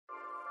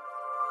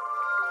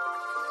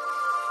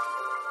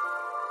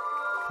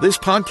This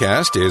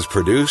podcast is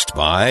produced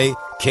by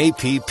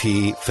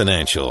KPP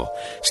Financial.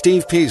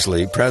 Steve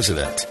Peasley,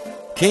 President.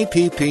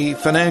 KPP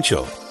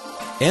Financial.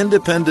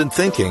 Independent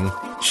thinking,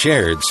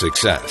 shared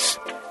success.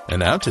 And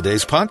now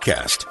today's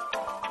podcast.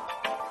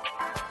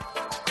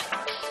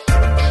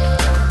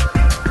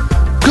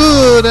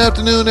 Good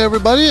afternoon,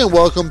 everybody, and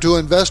welcome to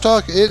Invest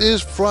Talk. It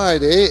is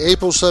Friday,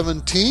 April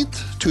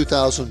 17th,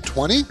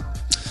 2020.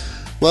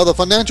 Well, the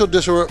financial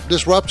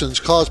disruptions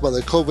caused by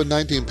the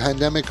COVID-19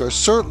 pandemic are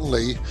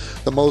certainly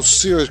the most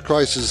serious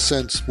crisis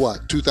since,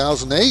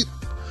 2008?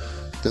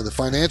 The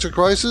financial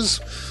crisis?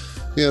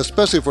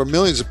 Especially for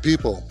millions of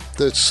people,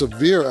 the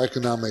severe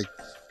economic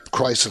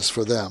crisis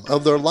for them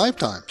of their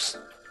lifetimes,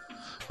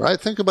 right?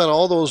 Think about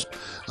all those.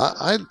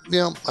 I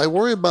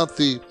worry about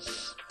the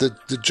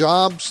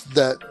jobs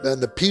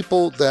and the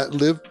people that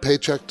live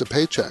paycheck to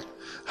paycheck.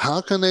 How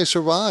can they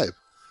survive?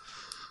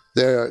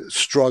 They're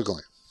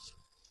struggling.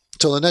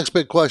 So the next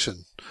big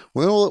question,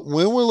 when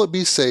will it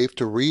be safe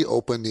to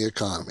reopen the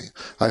economy?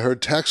 I heard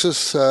Texas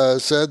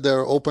said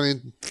they're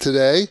opening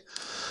today.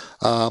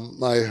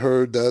 I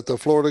heard that the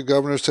Florida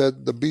governor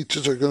said the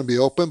beaches are going to be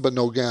open, but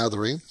no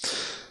gathering.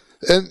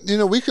 And,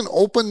 we can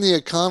open the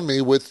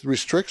economy with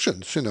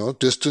restrictions,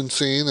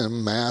 distancing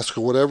and masks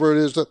or whatever it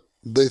is that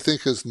they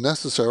think is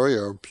necessary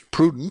or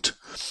prudent.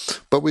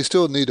 But we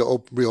still need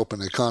to reopen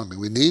the economy.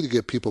 We need to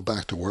get people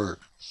back to work.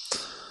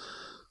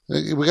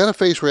 We got to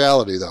face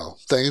reality, though.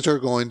 Things are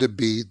going to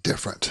be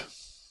different.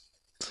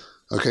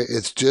 Okay,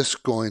 it's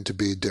just going to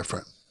be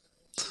different.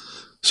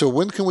 So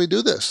when can we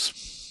do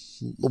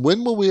this?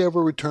 When will we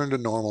ever return to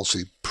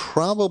normalcy?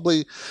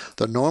 Probably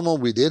the normal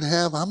we did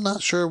have, I'm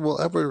not sure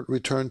we'll ever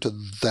return to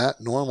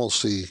that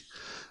normalcy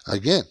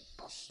again.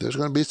 There's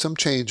going to be some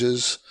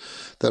changes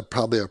that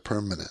probably are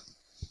permanent.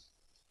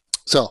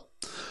 So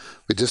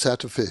we just have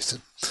to face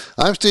it.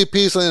 I'm Steve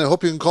Peasley, and I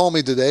hope you can call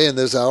me today in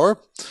this hour.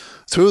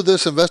 Through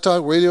this Invest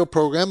Talk radio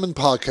program and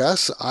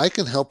podcast, I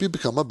can help you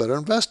become a better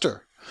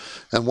investor.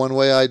 And one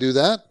way I do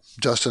that,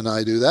 Justin and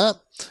I do that,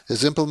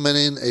 is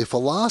implementing a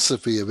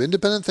philosophy of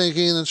independent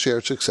thinking and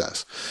shared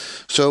success.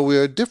 So we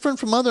are different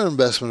from other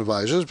investment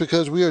advisors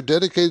because we are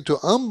dedicated to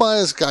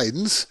unbiased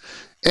guidance,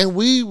 and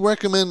we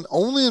recommend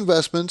only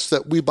investments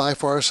that we buy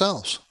for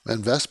ourselves.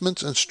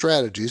 Investments and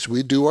strategies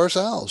we do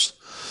ourselves.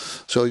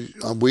 So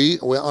we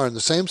are on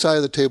the same side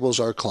of the table as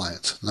our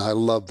clients, and I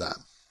love that.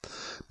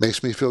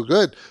 Makes me feel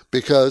good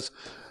because,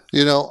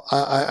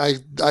 I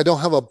don't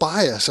have a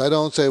bias. I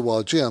don't say,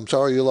 well, gee, I'm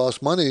sorry you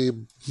lost money,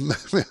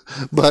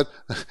 but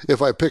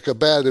if I pick a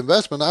bad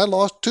investment, I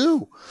lost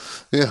too.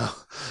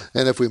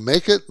 And if we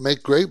make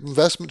great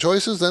investment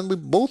choices, then we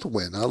both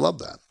win. I love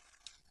that.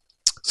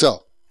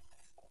 So,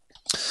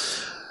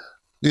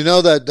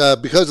 that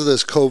because of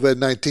this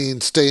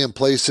COVID-19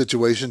 stay-in-place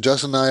situation,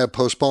 Justin and I have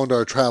postponed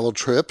our travel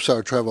trips,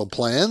 our travel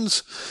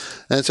plans,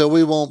 and so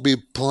we won't be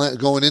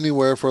going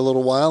anywhere for a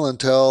little while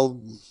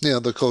until,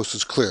 the coast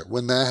is clear.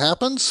 When that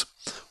happens,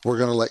 we're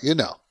going to let you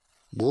know.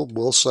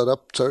 We'll set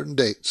up certain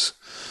dates.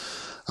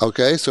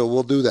 Okay, so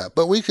we'll do that.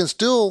 But we can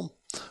still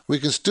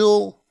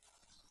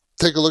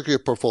take a look at your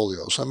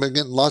portfolios. I've been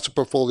getting lots of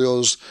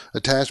portfolios,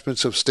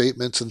 attachments of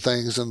statements and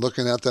things, and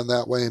looking at them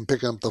that way and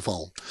picking up the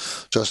phone.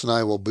 Justin and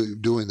I will be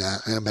doing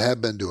that and have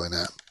been doing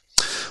that.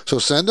 So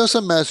send us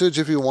a message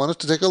if you want us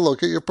to take a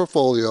look at your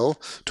portfolio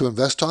to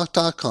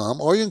investtalk.com,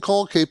 or you can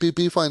call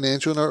KPP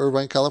Financial in our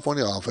Irvine,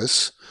 California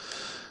office.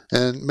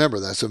 And remember,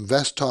 that's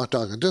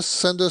investtalk.com. Just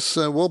send us,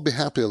 we'll be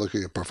happy to look at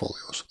your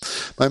portfolios.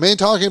 My main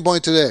talking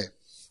point today.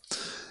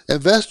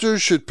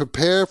 Investors should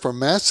prepare for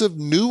massive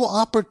new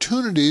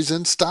opportunities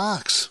in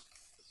stocks.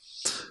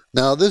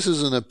 Now, this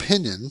is an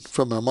opinion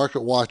from a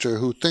market watcher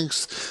who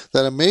thinks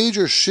that a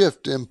major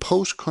shift in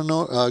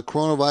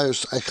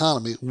post-coronavirus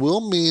economy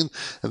will mean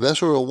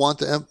investors will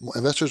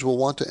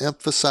want to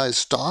emphasize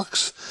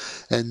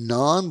stocks and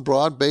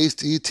non-broad-based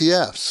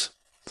ETFs.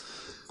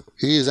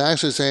 He is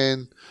actually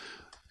saying,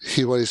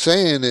 what he's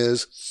saying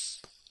is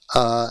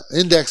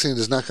indexing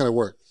is not going to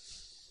work.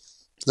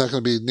 It's not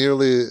going to be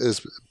nearly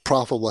as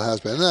profitable as it has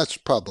been, and that's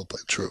probably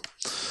true.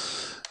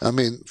 I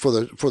mean, for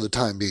the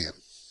time being.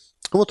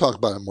 We'll talk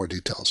about it in more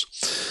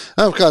details.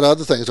 I've got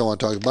other things I want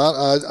to talk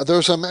about. There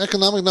are some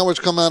economic numbers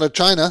coming out of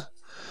China,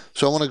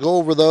 so I want to go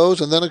over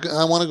those, and then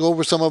I want to go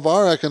over some of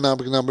our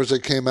economic numbers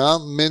that came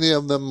out. Many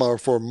of them are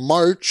for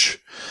March,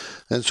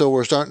 and so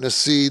we're starting to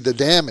see the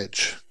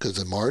damage, because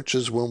in March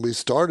is when we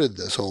started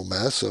this whole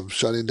mess of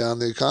shutting down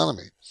the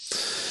economy.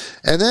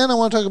 And then I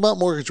want to talk about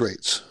mortgage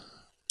rates.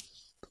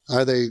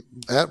 Are they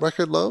at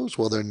record lows?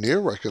 Well, they're near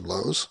record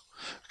lows.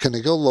 Can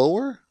they go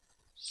lower?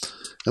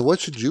 And what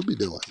should you be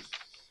doing?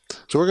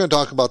 So we're going to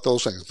talk about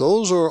those things.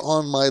 Those are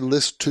on my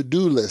to-do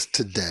list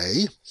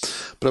today.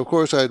 But of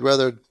course, I'd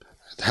rather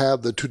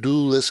have the to-do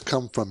list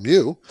come from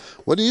you.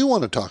 What do you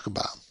want to talk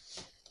about?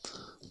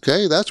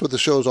 Okay, that's what the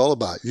show's all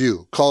about.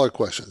 You, caller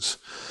questions.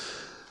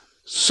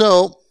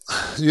 So,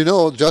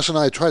 Justin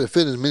and I try to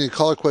fit as many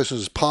caller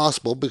questions as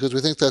possible because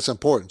we think that's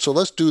important. So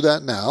let's do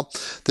that now.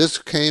 This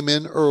came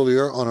in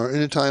earlier on our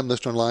Anytime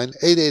Listener line,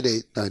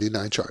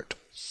 888-99-CHART.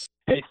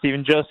 Hey,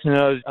 Stephen, Justin,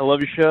 I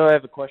love your show. I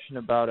have a question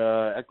about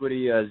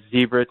equity,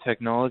 Zebra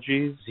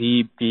Technologies,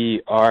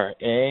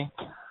 ZBRA.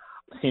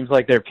 Seems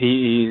like their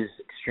PE is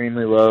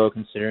extremely low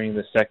considering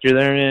the sector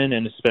they're in,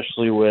 and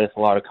especially with a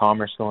lot of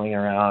commerce going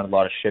around, a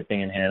lot of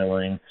shipping and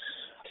handling,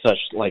 such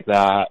like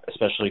that,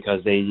 especially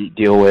because they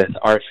deal with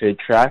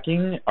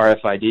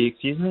RFID,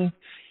 excuse me.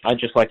 I'd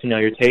just like to know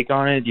your take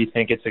on it. Do you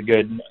think it's a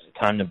good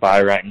time to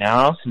buy right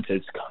now since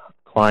it's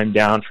climbed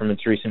down from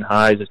its recent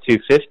highs of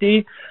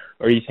 250?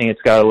 Or do you think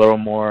it's got a little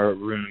more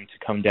room to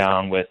come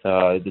down with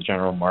the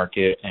general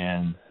market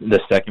and the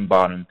second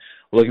bottom?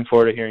 Looking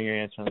forward to hearing your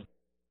answer.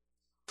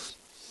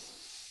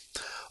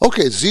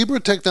 Okay,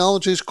 Zebra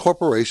Technologies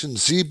Corporation,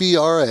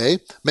 ZBRA,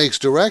 makes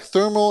direct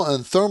thermal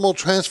and thermal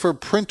transfer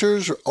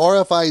printers,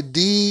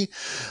 RFID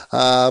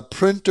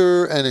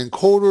printer and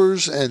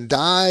encoders, and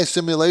die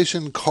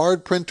simulation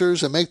card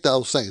printers, and make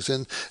those things.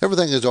 And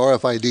everything is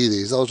RFID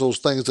these. Those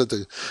things that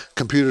the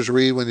computers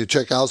read when you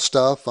check out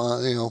stuff,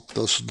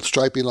 those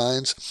stripy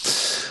lines.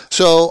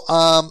 So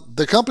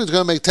the company's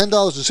going to make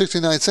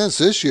 $10.69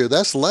 this year.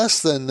 That's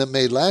less than it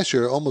made last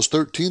year, almost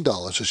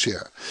 $13 a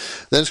share.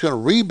 Then it's going to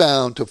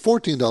rebound to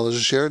 $14 a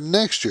share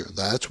next year.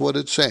 That's what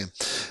it's saying.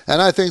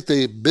 And I think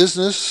the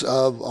business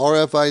of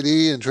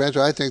RFID and transfer,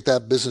 I think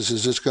that business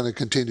is just going to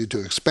continue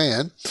to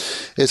expand.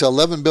 It's an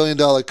 $11 billion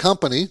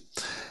company.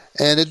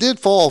 And it did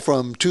fall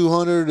from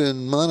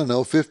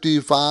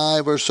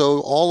 255 or so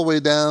all the way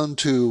down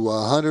to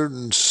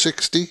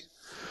 160.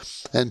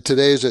 And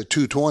today's at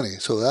 220.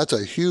 So that's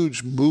a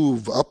huge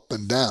move up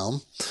and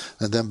down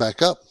and then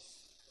back up.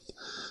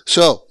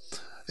 So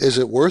is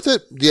it worth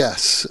it?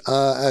 Yes.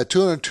 At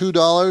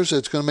 $202,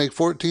 it's going to make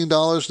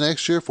 $14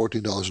 next year,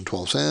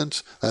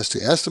 $14.12. That's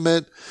the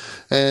estimate.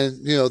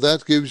 And,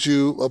 that gives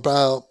you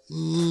about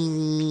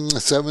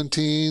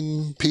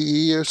 17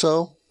 PE or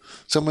so,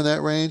 somewhere in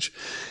that range.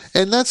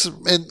 And that's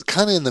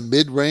kind of in the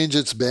mid-range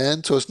it's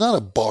been. So it's not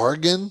a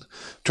bargain.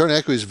 Return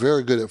equity is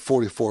very good at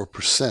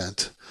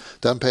 44%.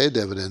 Doesn't pay a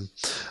dividend.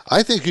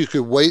 I think you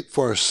could wait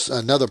for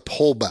another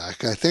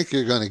pullback. I think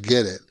you're going to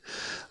get it.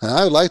 And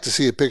I would like to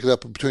see it pick it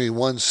up between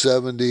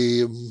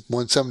 170 and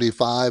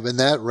 175 in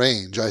that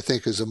range. I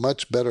think is a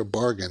much better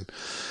bargain.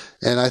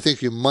 And I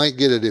think you might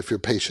get it if you're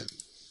patient.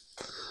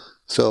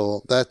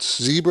 So that's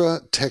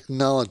Zebra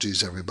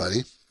Technologies,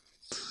 everybody.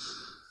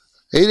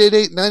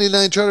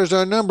 888-99-CHART is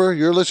our number.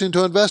 You're listening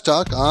to Invest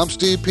Talk. I'm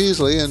Steve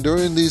Peasley, and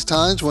during these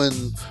times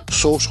when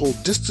social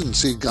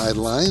distancing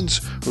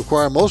guidelines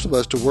require most of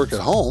us to work at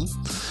home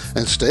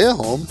and stay at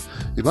home,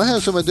 you might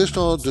have some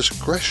additional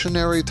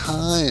discretionary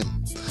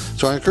time.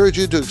 So I encourage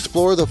you to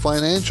explore the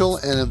financial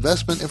and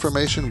investment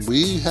information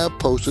we have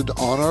posted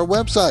on our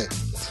website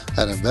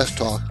at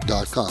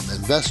investtalk.com.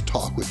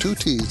 InvestTalk with 2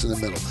 T's in the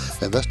middle.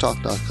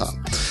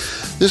 InvestTalk.com.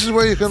 This is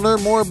where you can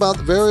learn more about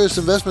the various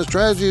investment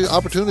strategy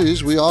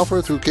opportunities we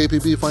offer through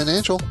KPP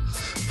Financial.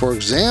 For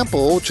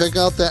example, check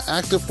out the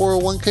Active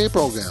 401k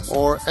program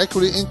or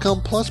Equity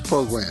Income Plus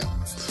program.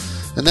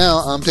 And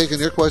now I'm taking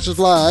your questions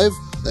live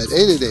at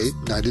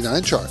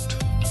 888-99-CHART.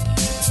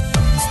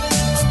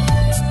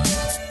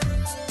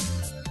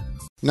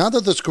 Now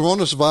that this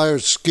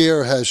coronavirus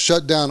scare has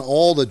shut down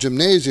all the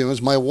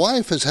gymnasiums, my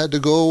wife has had to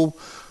go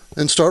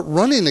and start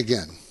running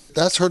again.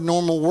 That's her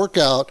normal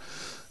workout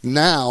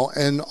now,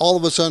 and all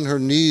of a sudden her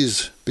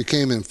knees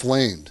became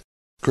inflamed,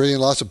 creating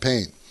lots of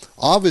pain.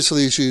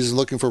 Obviously, she's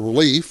looking for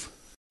relief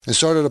and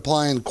started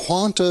applying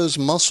Quanta's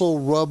muscle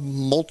rub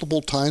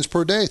multiple times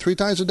per day, 3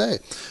 times a day.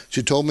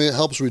 She told me it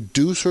helps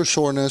reduce her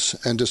soreness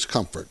and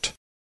discomfort.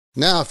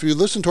 Now, if you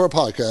listen to our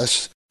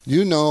podcast,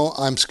 you know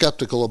I'm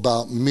skeptical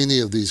about many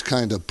of these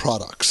kind of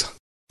products.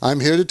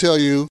 I'm here to tell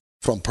you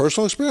from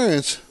personal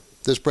experience,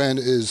 this brand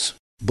is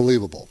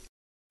believable.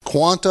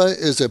 Quanta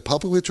is a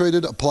publicly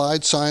traded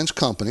applied science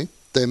company.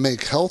 They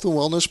make health and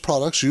wellness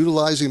products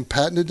utilizing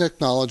patented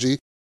technology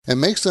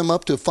and makes them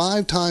up to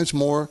 5 times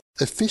more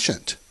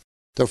efficient.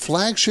 Their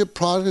flagship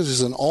product is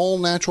an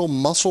all-natural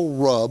muscle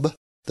rub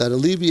that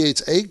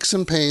alleviates aches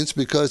and pains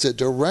because it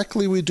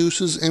directly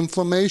reduces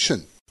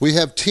inflammation. We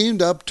have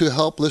teamed up to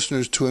help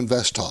listeners to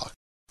Invest Talk.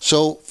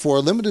 So for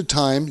a limited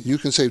time, you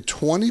can save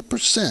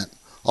 20%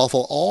 off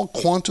of all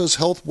Quanta's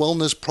health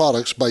wellness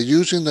products by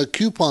using the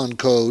coupon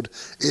code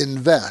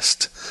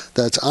INVEST,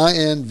 that's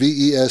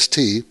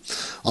INVEST,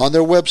 on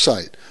their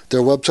website. Their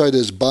website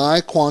is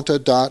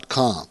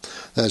buyquanta.com.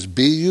 That's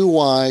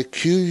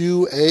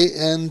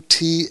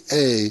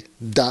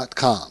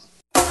BUYQUANTA.com.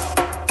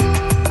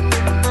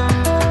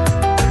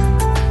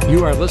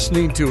 You are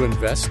listening to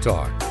Invest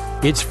Talk.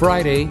 It's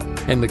Friday,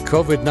 and the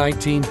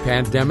COVID-19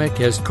 pandemic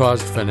has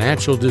caused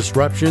financial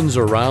disruptions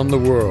around the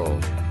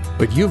world.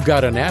 But you've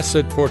got an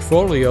asset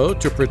portfolio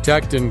to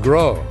protect and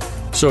grow,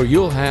 so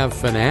you'll have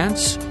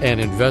finance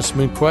and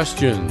investment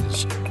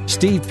questions.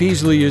 Steve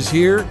Peasley is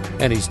here,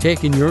 and he's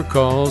taking your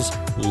calls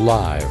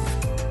live.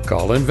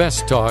 Call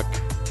Invest Talk,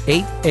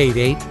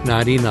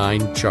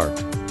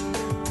 888-99-CHART.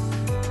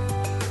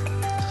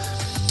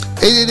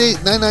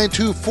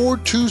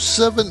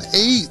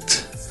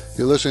 888-992-4278.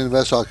 You're listening to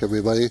Invest Talk,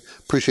 everybody.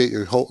 Appreciate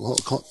you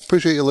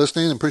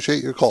listening and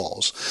appreciate your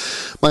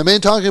calls. My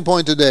main talking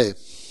point today: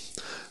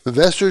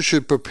 investors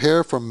should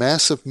prepare for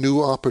massive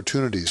new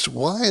opportunities.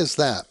 Why is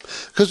that?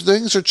 Because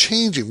things are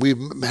changing.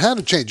 We've had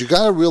a change. You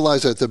got to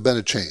realize that there's been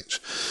a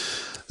change.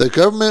 The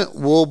government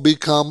will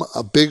become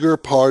a bigger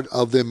part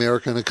of the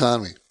American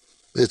economy.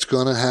 It's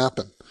going to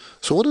happen.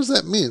 So what does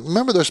that mean?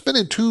 Remember, they're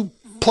spending $2+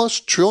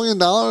 trillion,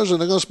 and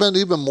they're going to spend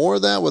even more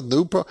of that with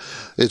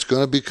it's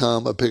going to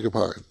become a bigger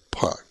part.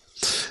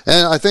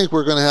 And I think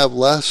we're going to have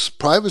less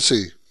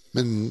privacy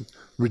and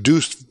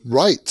reduced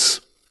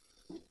rights.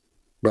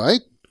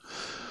 Right?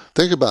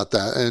 Think about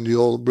that, and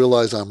you'll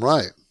realize I'm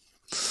right.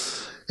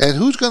 And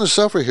who's going to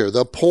suffer here?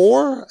 The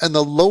poor and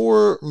the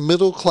lower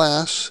middle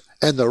class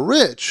and the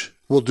rich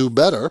will do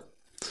better,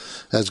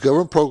 as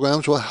government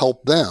programs will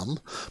help them.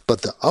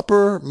 But the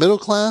upper middle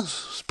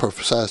class,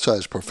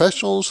 size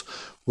professionals,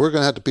 we're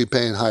going to have to be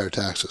paying higher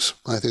taxes.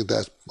 I think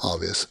that's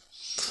obvious.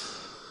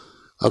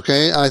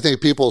 Okay, I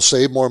think people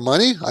save more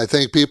money. I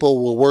think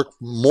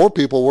more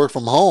people work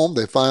from home.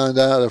 They're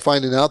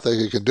finding out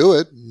they can do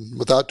it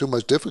without too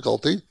much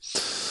difficulty.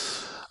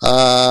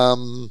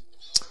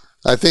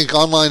 I think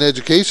online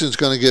education is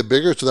going to get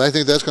bigger, so I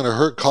think that's going to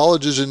hurt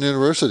colleges and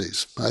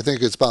universities. I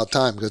think it's about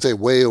time because they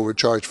way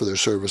overcharge for their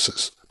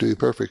services, to be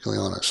perfectly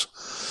honest.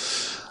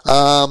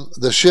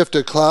 The shift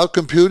to cloud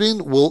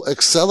computing will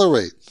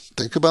accelerate.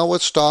 Think about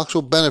what stocks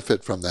will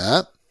benefit from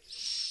that.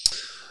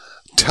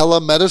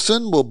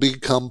 Telemedicine will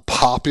become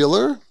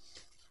popular.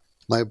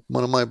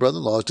 One of my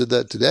brother-in-laws did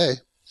that today.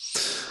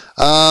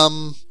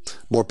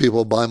 More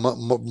people buy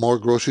more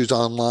groceries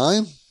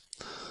online.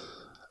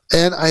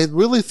 And I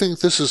really think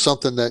this is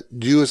something that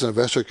you as an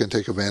investor can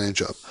take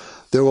advantage of.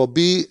 There will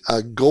be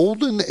a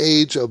golden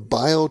age of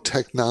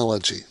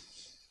biotechnology.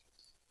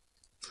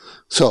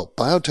 So,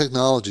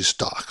 biotechnology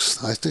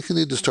stocks, I think you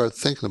need to start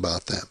thinking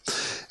about them.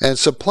 And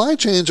supply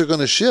chains are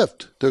going to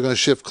shift. They're going to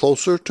shift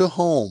closer to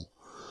home.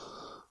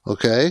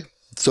 Okay?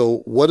 So,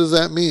 what does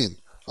that mean?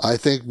 I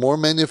think more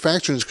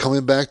manufacturing is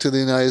coming back to the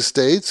United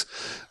States.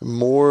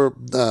 Think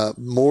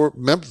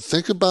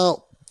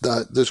about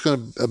there's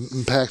going to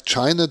impact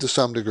China to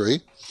some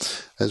degree,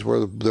 as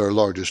we're their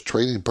largest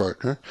trading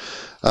partner.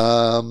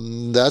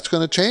 That's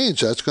going to change.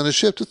 That's going to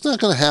shift. It's not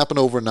going to happen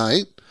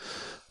overnight.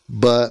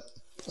 But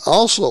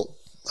also,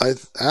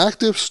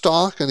 active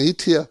stock and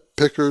ETF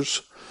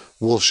pickers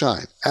will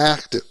shine.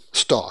 Active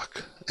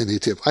stock and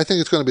ETF. I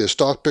think it's going to be a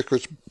stock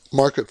pickers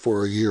market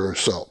for a year or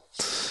so,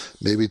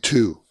 maybe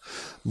two.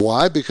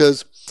 Why?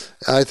 Because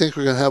I think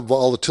we're going to have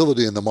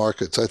volatility in the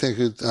markets. I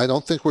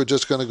don't think we're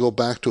just going to go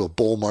back to a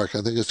bull market.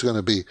 I think it's going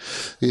to be,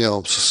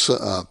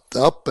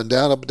 up and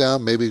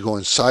down, maybe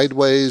going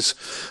sideways,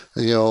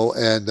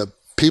 and the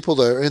people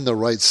that are in the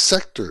right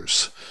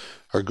sectors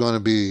are going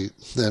to be,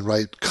 the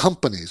right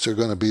companies are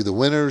going to be the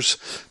winners,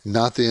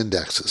 not the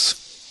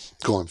indexes,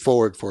 going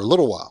forward for a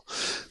little while.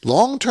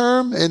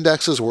 Long-term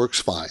indexes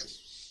works fine.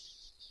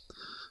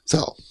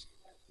 So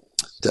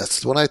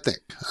that's what I think.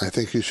 I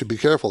think you should be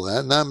careful of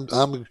that. And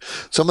I'm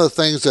some of the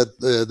things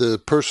that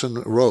the person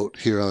wrote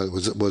here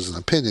was an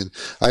opinion.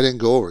 I didn't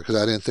go over because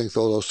I didn't think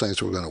those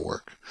things were going to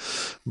work.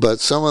 But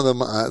some of them,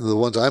 the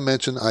ones I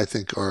mentioned, I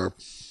think are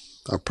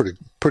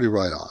pretty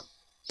right on.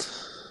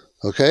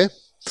 Okay,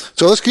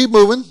 so let's keep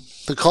moving.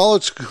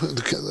 Call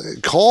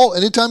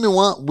anytime you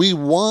want. We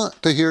want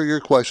to hear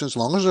your questions, as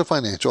long as they're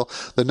financial.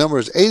 The number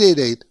is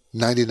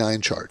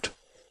 888-99-CHART.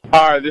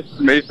 Hi, this is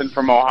Mason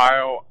from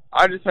Ohio.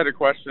 I just had a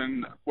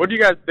question. What do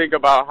you guys think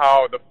about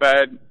how the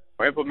Fed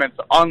implements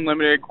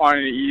unlimited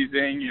quantity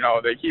easing?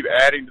 They keep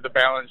adding to the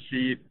balance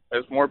sheet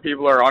as more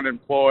people are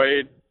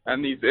unemployed,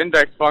 and these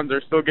index funds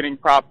are still getting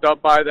propped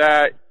up by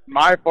that.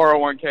 My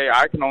 401k,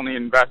 I can only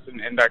invest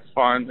in index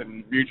funds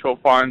and mutual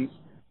funds.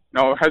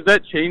 Has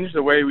that changed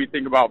the way we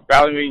think about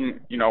valuing,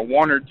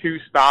 one or two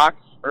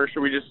stocks, or should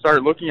we just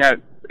start looking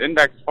at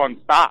index fund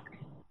stocks?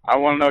 I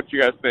want to know what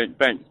you guys think.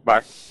 Thanks.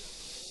 Bye.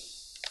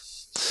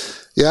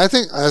 Yeah, I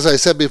think, as I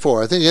said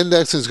before, I think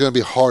indexing is going to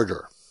be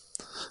harder.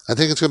 I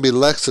think it's going to be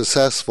less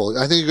successful.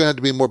 I think you're going to have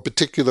to be more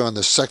particular on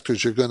the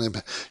sectors you're going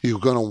to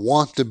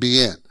want to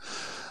be in.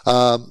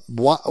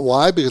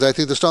 Why? Because I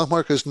think the stock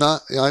market is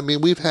not.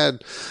 We've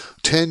had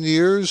 10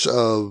 years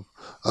of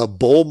a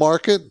bull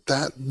market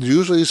that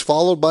usually is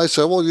followed by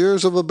several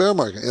years of a bear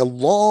market.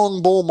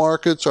 Long bull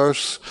markets are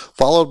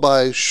followed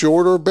by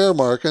shorter bear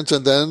markets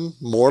and then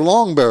more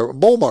long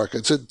bull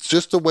markets. It's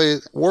just the way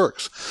it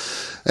works.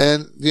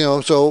 And,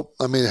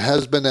 it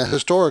has been that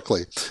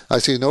historically. I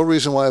see no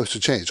reason why it was to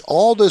change.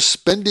 All this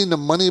spending the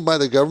money by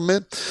the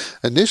government,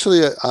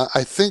 initially,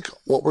 I think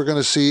what we're going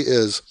to see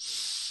is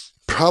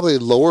probably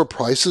lower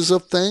prices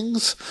of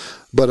things,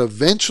 but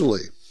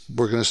eventually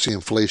we're going to see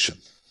inflation.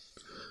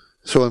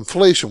 So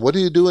inflation, what do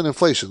you do in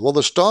inflation? Well,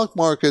 the stock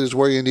market is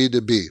where you need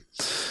to be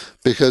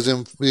because,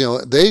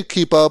 they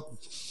keep up,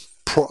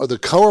 the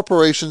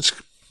corporations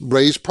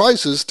raise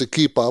prices to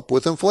keep up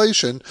with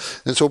inflation,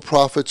 and so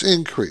profits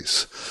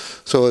increase.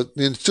 So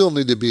you still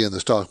need to be in the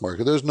stock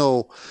market. There's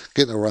no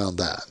getting around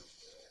that.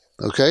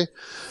 Okay?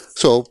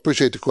 So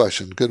appreciate the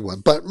question. Good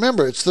one. But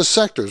remember, it's the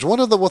sectors. One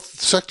of the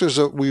sectors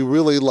that we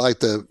really like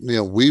that,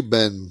 we've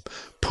been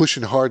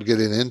pushing hard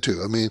getting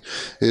into. I mean,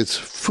 it's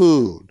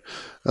food,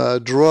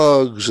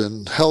 drugs,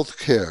 and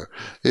healthcare.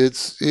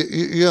 It's,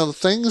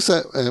 things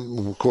that,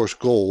 and of course,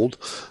 gold,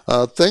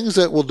 things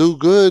that will do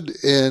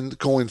good in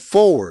going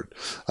forward,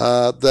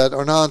 that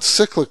are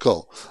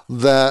non-cyclical,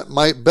 that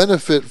might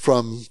benefit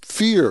from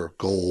fear,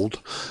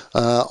 gold,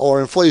 or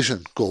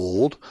inflation,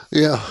 gold.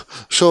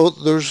 So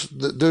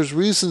there's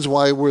reasons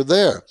why we're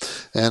there.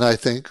 And I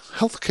think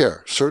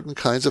healthcare, certain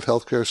kinds of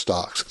healthcare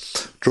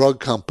stocks,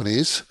 drug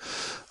companies,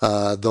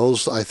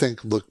 those I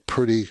think look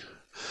pretty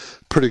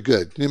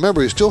good.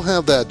 Remember, you still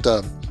have that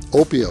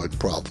opioid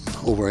problem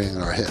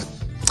overhanging our head.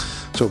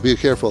 So be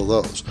careful of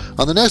those.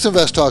 On the next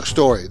Invest Talk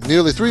story,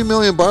 nearly 3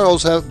 million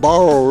borrowers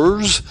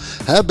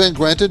have been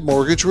granted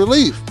mortgage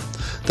relief.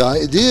 The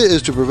idea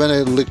is to prevent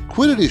a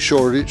liquidity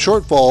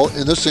shortfall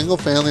in the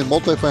single-family and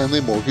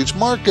multifamily mortgage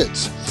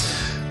markets.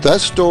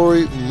 That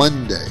story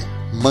Monday.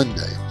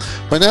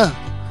 For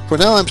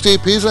now, I'm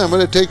Steve Peasley. I'm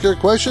going to take your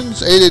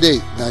questions.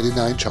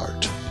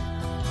 888-99-CHART.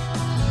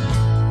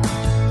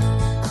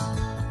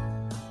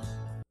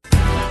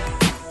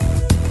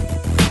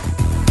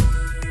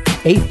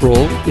 April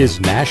is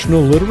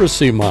National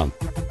Literacy Month.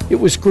 It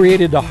was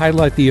created to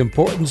highlight the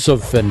importance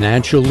of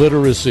financial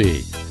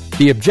literacy.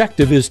 The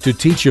objective is to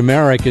teach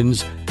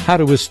Americans how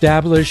to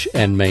establish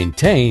and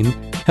maintain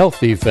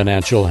healthy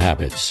financial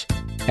habits.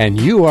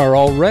 And you are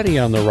already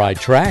on the right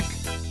track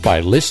by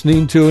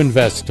listening to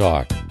Invest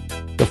Talk.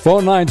 The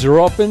phone lines are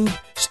open.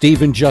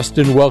 Steve and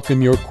Justin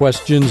welcome your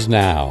questions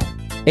now.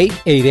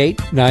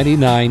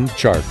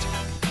 888-99-CHART.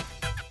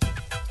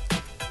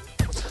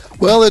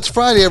 Well, it's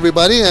Friday,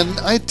 everybody, and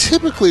I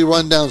typically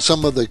run down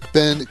some of the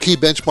key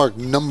benchmark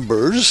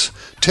numbers.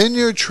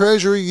 10-year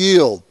Treasury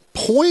yield,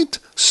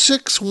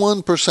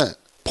 0.61%.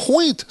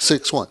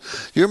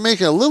 0.61. You're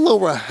making a little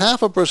over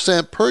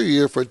 0.5% per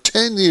year for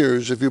 10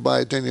 years if you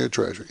buy a 10-year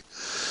Treasury.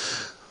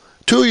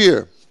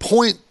 2-year,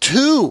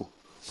 0.2.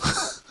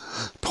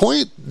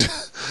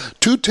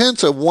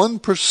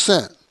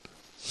 0.2%.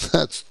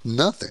 That's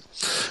nothing.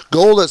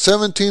 Gold at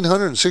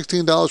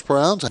 $1,716 per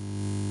ounce.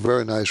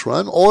 Very nice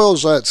run.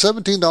 Oil's at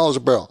 $17 a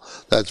barrel.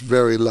 That's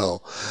very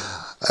low.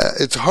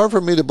 It's hard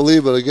for me to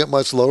believe it'll get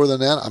much lower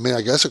than that. I mean,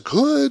 I guess it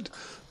could,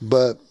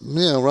 but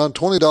around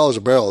 $20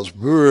 a barrel is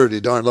pretty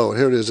darn low.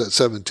 Here it is at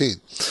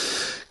 $17.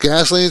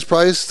 Gasoline's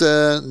priced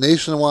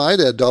nationwide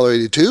at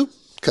 $1.82.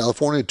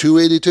 California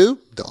 $2.82,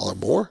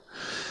 $1 more.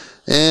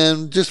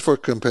 And just for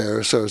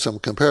some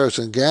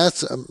comparison,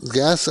 gas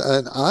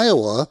in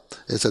Iowa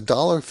is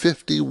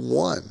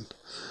 $1.51.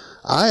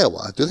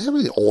 Iowa. Do they have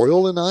any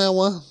oil in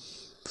Iowa?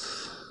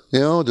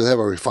 Do they have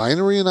a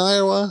refinery in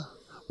Iowa?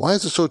 Why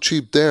is it so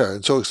cheap there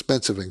and so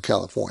expensive in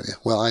California?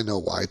 Well, I know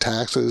why.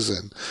 Taxes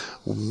and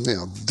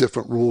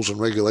different rules and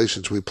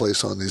regulations we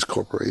place on these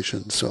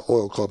corporations,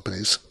 oil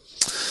companies.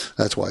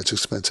 That's why it's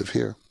expensive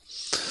here.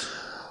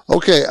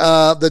 Okay,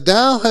 the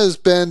Dow has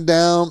been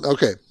down,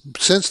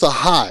 since the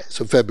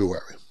highs of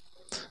February.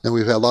 And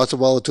we've had lots of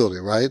volatility,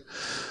 right?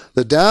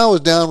 The Dow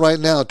is down right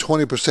now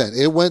 20%.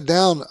 It went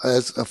down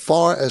as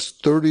far as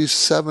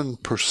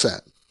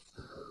 37%.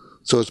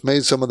 So it's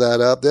made some of that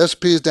up. The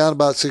S&P is down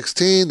about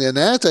 16. The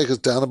NASDAQ is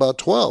down about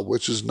 12,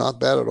 which is not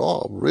bad at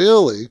all,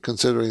 really,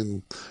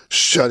 considering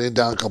shutting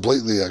down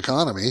completely the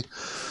economy.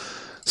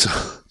 So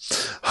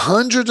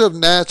hundreds of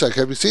NASDAQ.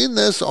 Have you seen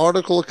this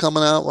article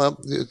coming out? Well,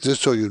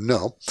 just so you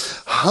know,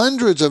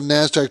 hundreds of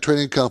NASDAQ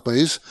trading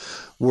companies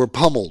were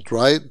pummeled,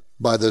 right,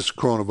 by this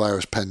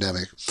coronavirus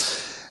pandemic.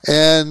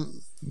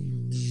 And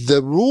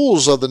the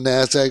rules of the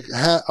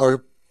NASDAQ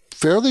are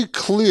fairly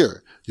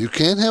clear. You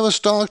can't have a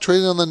stock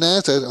trading on the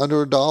NASDAQ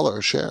under $1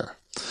 a share.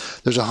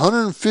 There's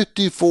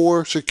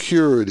 154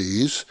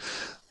 securities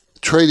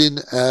trading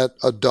at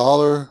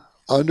 $1,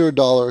 under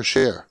 $1 a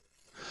share,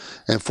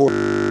 and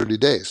 40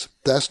 days.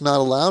 That's not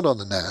allowed on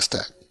the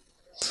NASDAQ.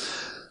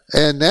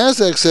 And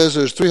NASDAQ says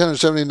there's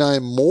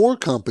 379 more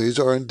companies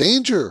are in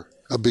danger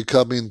of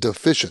becoming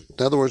deficient.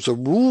 In other words, the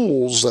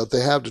rules that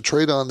they have to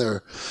trade on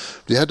there,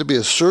 you have to be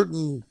a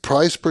certain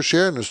price per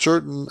share and a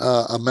certain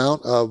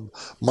amount of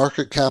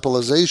market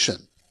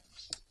capitalization.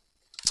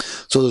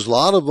 So there's a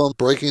lot of them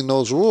breaking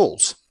those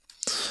rules.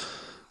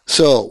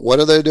 So what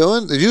are they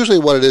doing? Usually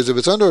what it is, if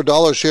it's under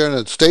 $1 a share and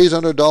it stays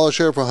under $1 a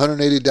share for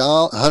 180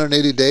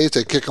 days,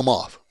 they kick them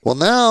off. Well,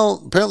 now,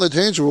 apparently they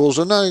changed the rules.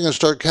 They're not even going to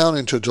start counting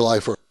until July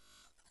 1st,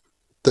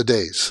 the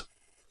days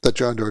that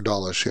you're under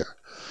 $1 a share.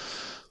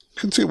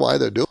 You can see why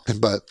they're doing it,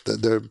 but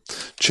they're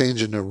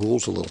changing their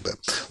rules a little bit.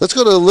 Let's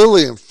go to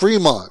Lily in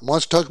Fremont.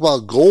 Wants to talk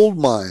about gold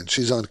mines.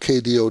 She's on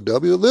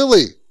KDOW.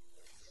 Lily.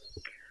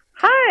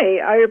 Hi,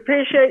 I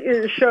appreciate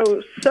your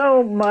show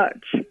so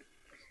much.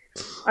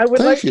 I would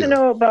like to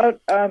know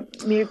about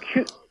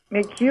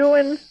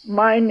McEwen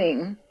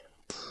Mining.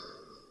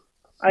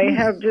 I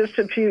have just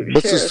a few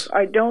shares.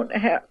 I don't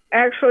have.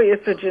 Actually,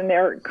 it's a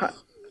generic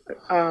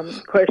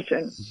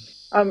question.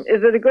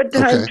 Is it a good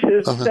time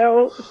to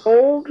sell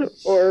gold,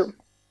 or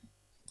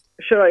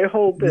should I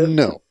hold this?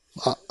 No.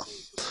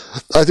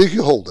 I think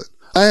you hold it.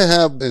 I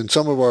have in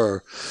some of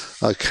our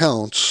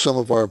accounts, some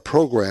of our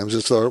programs,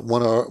 it's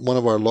one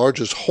of our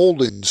largest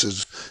holdings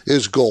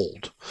is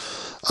gold,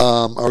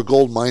 our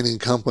gold mining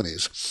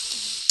companies.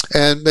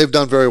 And they've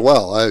done very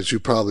well, as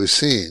you've probably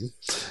seen.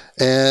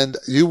 And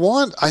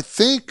I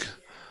think,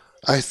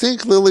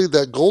 Lily,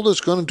 that gold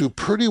is going to do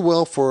pretty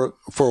well for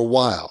a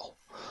while.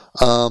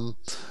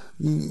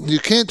 You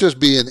can't just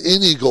be in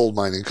any gold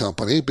mining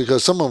company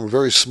because some of them are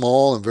very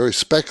small and very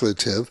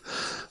speculative.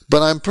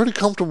 But I'm pretty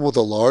comfortable with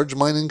the large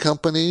mining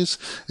companies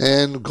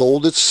and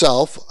gold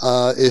itself.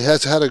 It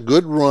has had a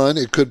good run.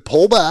 It could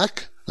pull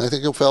back. I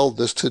think it fell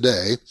this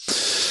today.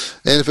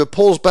 And if it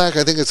pulls back,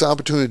 I think it's an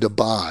opportunity to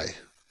buy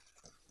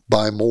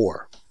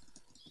more.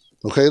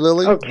 Okay,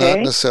 Lily? Okay. Not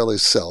necessarily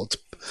sell.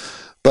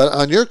 But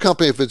on your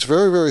company, if it's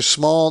very, very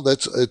small,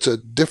 it's a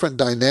different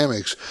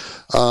dynamics,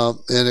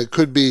 and it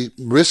could be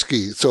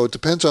risky. So it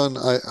depends on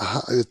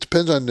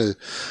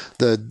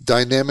the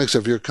dynamics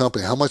of your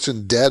company. How much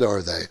in debt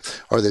are they?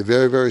 Are they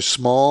very, very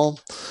small?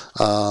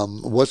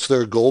 What's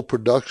their gold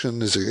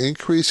production? Is it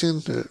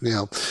increasing?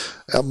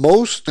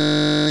 Most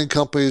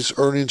companies'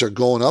 earnings are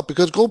going up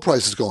because gold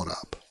price is going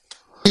up.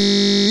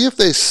 See if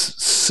they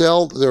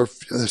sold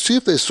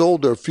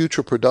their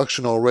future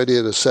production already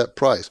at a set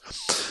price.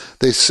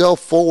 They sell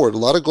forward. A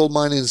lot of gold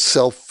mining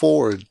sell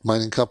forward.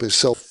 Mining companies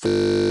sell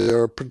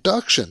their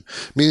production,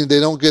 meaning they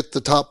don't get the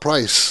top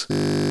price,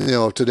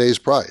 of today's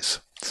price.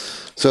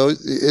 So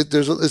it's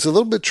a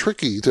little bit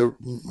tricky to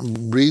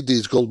read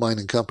these gold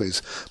mining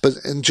companies. But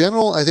in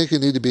general, I think you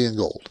need to be in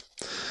gold.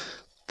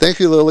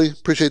 Thank you, Lily.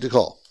 Appreciate the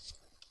call.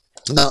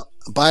 Now,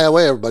 by the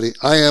way, everybody,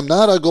 I am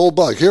not a gold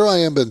bug. Here I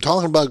am been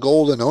talking about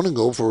gold and owning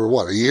gold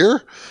for a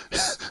year?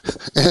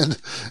 and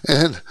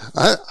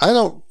I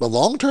don't,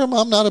 long term,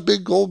 I'm not a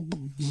big gold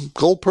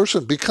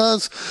person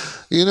because,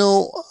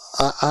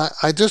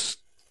 I just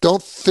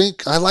don't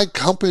think, I like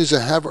companies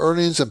that have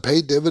earnings and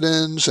pay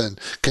dividends and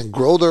can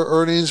grow their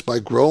earnings by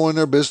growing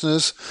their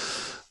business.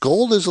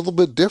 Gold is a little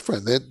bit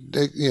different.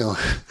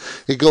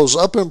 It goes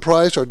up in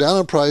price or down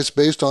in price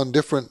based on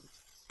different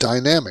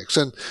dynamics,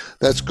 and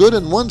that's good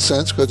in one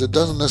sense because it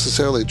doesn't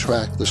necessarily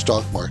track the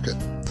stock market,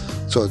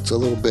 so it's a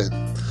little bit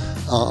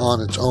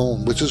on its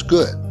own, which is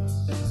good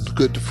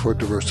for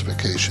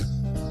diversification.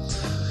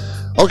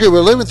 Okay,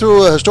 we're living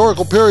through a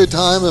historical period of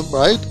time,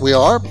 right? We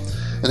are,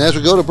 and as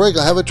we go to break,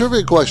 I have a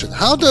trivia question.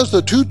 How does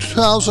the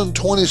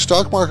 2020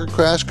 stock market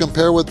crash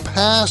compare with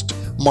past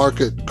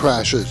market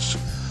crashes?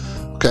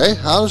 Okay,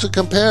 how does it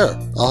compare?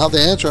 I'll have the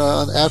answer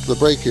after the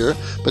break here.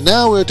 But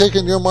now we're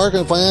taking your market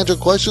and financial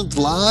questions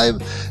live,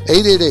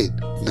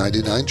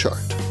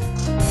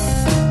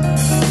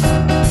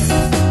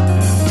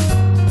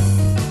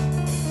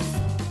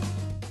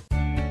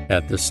 888-99-CHART.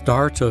 At the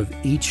start of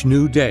each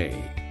new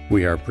day,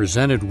 we are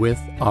presented with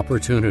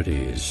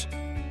opportunities.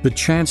 The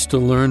chance to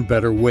learn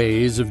better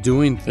ways of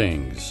doing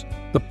things.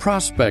 The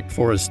prospect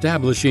for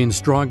establishing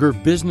stronger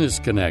business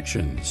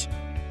connections.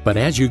 But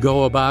as you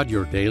go about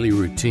your daily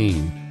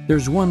routine,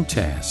 there's one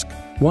task,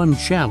 one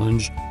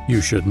challenge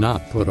you should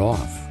not put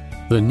off.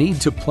 The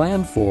need to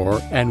plan for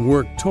and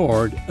work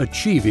toward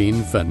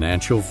achieving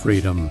financial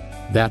freedom.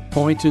 That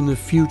point in the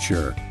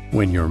future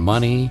when your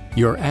money,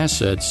 your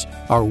assets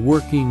are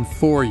working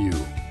for you,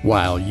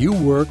 while you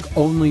work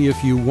only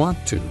if you want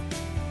to.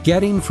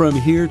 Getting from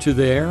here to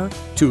there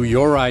to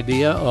your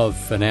idea of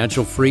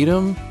financial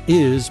freedom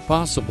is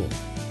possible.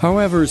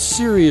 However,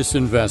 serious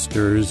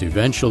investors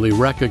eventually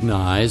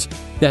recognize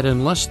that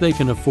unless they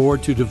can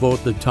afford to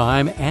devote the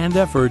time and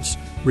efforts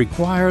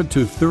required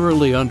to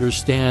thoroughly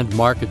understand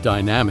market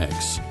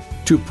dynamics,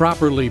 to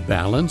properly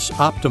balance,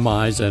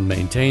 optimize, and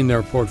maintain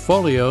their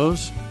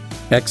portfolios,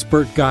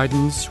 expert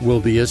guidance will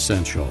be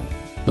essential.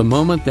 The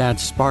moment that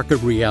spark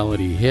of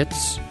reality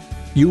hits,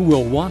 you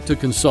will want to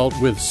consult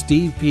with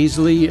Steve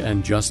Peasley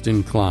and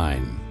Justin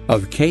Klein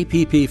of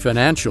KPP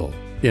Financial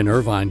in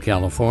Irvine,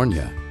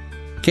 California.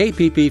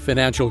 KPP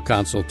Financial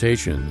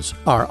consultations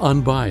are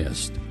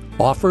unbiased,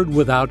 offered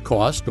without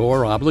cost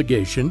or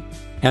obligation,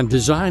 and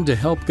designed to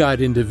help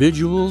guide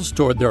individuals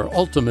toward their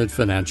ultimate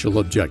financial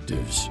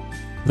objectives.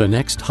 The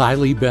next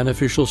highly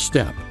beneficial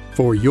step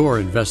for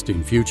your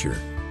investing future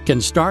can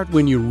start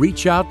when you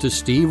reach out to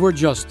Steve or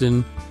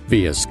Justin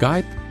via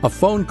Skype, a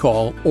phone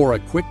call, or a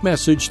quick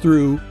message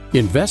through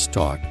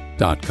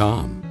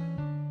investtalk.com.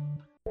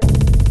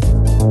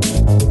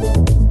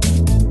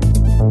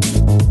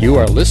 You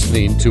are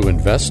listening to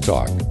Invest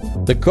Talk.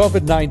 The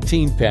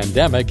COVID-19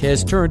 pandemic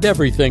has turned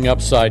everything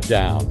upside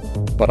down.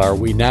 But are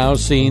we now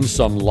seeing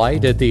some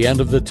light at the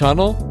end of the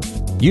tunnel?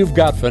 You've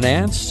got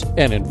finance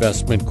and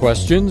investment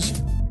questions.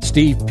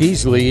 Steve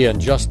Peasley and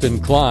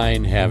Justin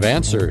Klein have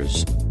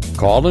answers.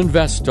 Call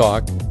Invest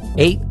Talk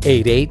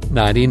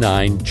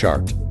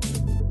 888-99-CHART.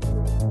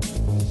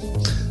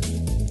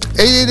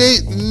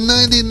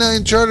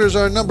 888-99-CHART is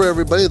our number,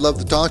 everybody. I'd love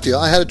to talk to you.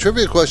 I had a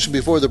trivia question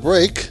before the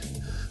break.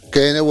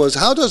 Okay, and it was,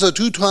 how does a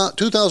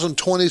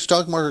 2020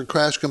 stock market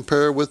crash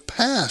compare with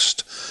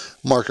past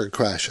market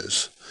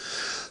crashes?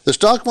 The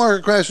stock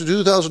market crash of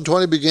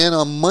 2020 began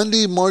on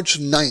Monday, March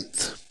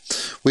 9th,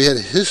 We had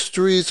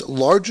history's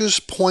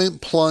largest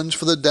point plunge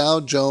for the Dow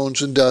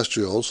Jones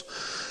Industrials.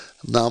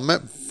 Now,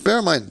 bear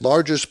in mind,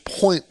 largest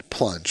point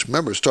plunge.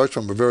 Remember, it starts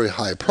from a very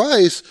high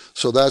price,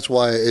 so that's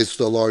why it's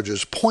the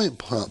largest point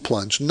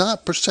plunge,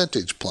 not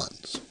percentage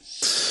plunge.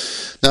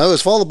 Now, it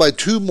was followed by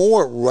two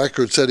more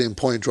record-setting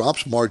point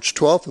drops, March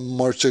 12th and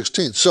March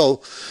 16th.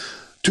 So,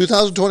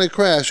 2020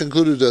 crash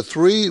included the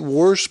three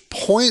worst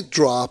point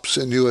drops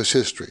in U.S.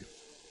 history.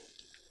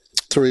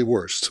 Three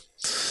worst.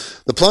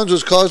 The plunge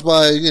was caused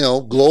by,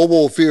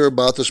 global fear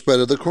about the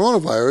spread of the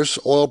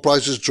coronavirus, oil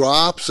prices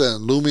drops,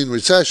 and looming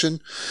recession.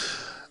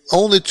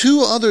 Only two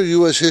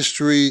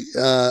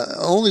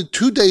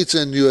dates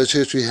in U.S.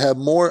 history have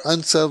more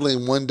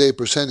unsettling one-day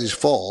percentage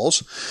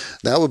falls.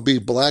 That would be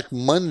Black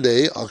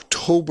Monday,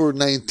 October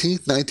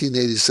 19th,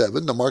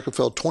 1987. The market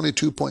fell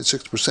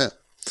 22.6%.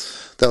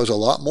 That was a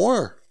lot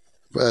more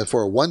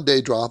for a one-day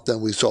drop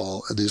than we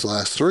saw in these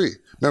last three.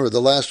 Remember,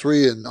 the last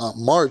three in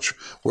March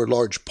were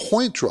large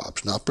point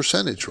drops, not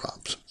percentage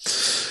drops.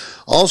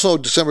 Also,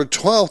 December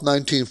 12th,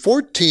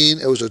 1914,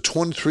 it was a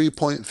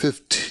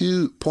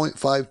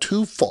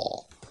 23.52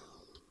 fall.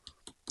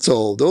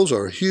 So those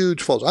are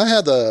huge falls. I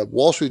had the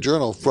Wall Street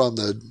Journal from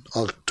the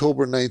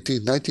October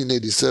 19th,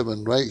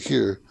 1987 right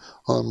here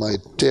on my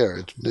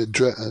chair,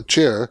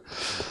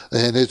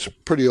 and it's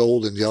pretty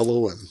old and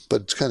yellow,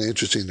 but it's kind of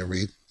interesting to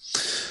read.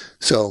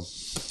 So,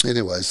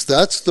 anyways,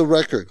 that's the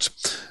records.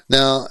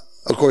 Now,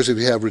 of course, if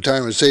you have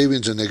retirement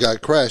savings and they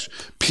got crashed,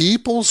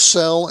 people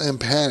sell and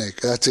panic.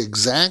 That's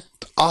exact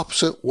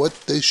opposite what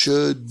they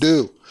should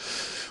do.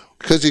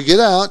 Because you get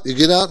out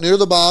near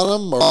the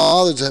bottom,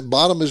 or the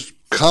bottom is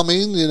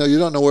coming, you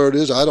don't know where it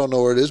is, I don't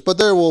know where it is, but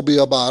there will be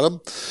a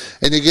bottom,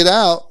 and you get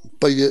out,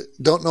 but you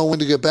don't know when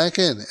to get back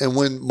in. And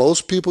when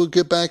most people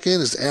get back in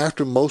is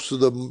after most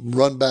of the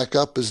run back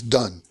up is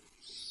done.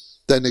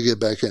 Then they get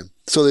back in.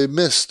 So they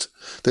lost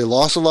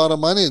a lot of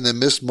money, and they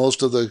missed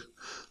most of the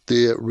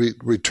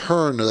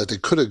return that they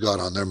could have got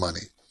on their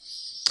money.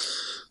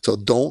 So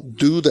don't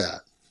do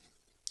that.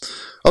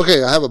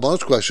 Okay, I have a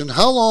bonus question.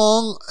 How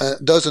long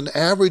does an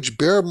average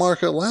bear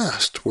market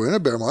last? We're in a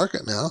bear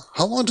market now.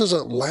 How long does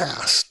it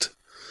last?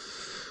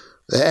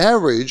 The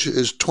average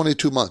is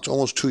 22 months,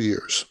 almost 2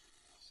 years.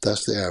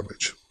 That's the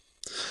average.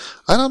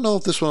 I don't know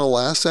if this one will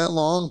last that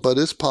long, but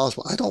it's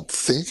possible. I don't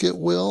think it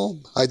will.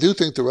 I do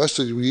think the rest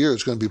of the year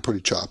is going to be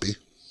pretty choppy.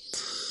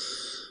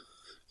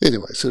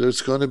 Anyway, so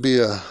there's going to be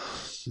a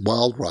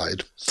wild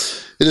ride.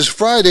 It is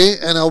Friday,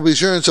 and I'll be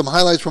sharing some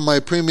highlights from my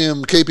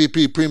premium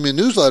KPP premium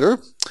newsletter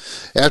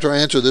after I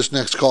answer this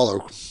next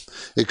caller.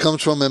 It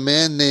comes from a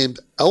man named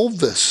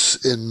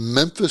Elvis in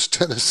Memphis,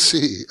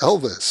 Tennessee.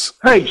 Elvis.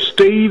 Hey,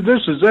 Steve,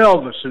 this is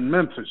Elvis in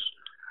Memphis.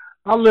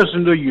 I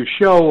listen to your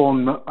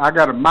show I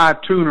got a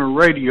MyTuner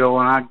radio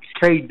on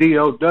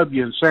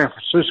KDOW in San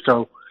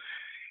Francisco,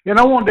 and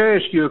I wanted to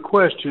ask you a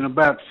question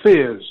about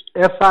Fizz,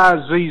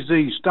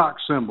 F-I-Z-Z stock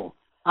symbol.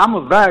 I'm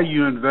a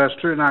value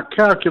investor, and I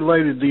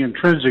calculated the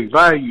intrinsic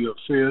value of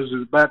Fizz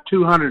at about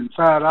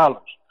 $205.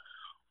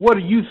 What do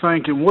you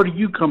think, and what do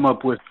you come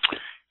up with?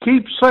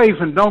 Keep safe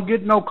and don't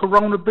get no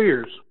Corona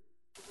beers.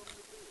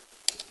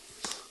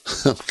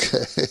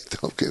 Okay,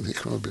 don't get me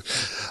Corona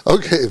beers.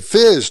 Okay,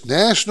 Fizz,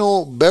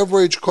 National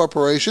Beverage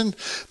Corporation,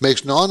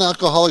 makes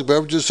non-alcoholic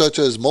beverages such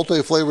as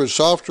multi-flavored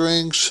soft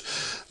drinks,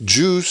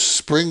 juice,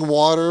 spring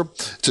water.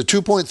 It's a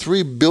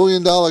 $2.3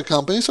 billion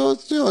company, so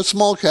it's a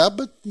small cap,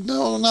 but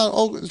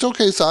it's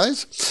okay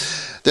size.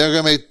 They're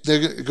going to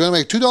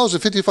make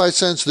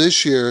 $2.55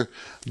 this year,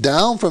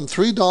 down from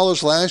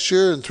 $3 last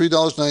year and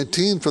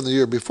 $3.19 from the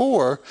year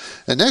before,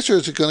 and next year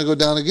it's going to go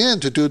down again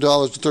to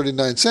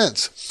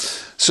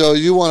 $2.39. So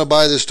you want to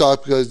buy this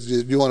stock because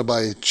you want to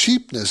buy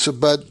cheapness,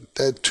 but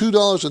at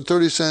 $2.30,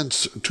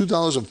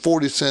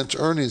 $2.40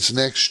 earnings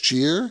next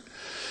year,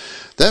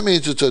 that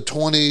means it's a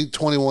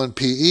 20-21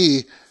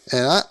 PE,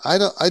 and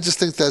I just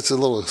think that's a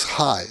little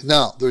high.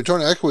 Now, the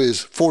return on equity is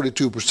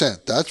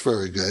 42%. That's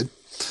very good.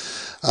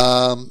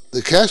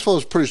 The cash flow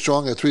is pretty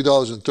strong at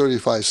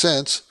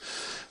 $3.35,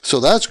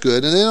 so that's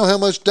good. And they don't have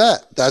much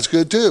debt. That's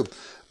good too.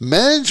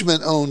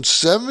 Management owns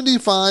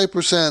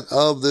 75%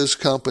 of this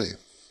company.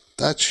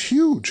 That's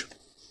huge.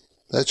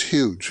 That's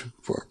huge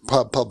for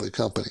a public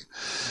company.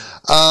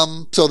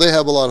 So they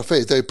have a lot of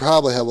faith. They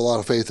probably have a lot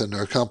of faith in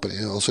their company,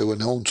 else they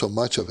wouldn't own so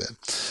much of it.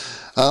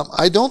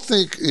 I don't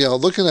think,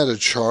 looking at a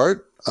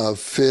chart of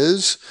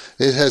Fizz,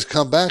 it has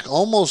come back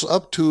almost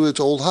up to its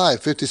old high,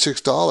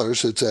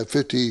 $56. It's at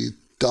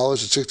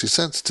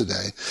 $50.60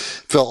 today.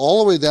 Fell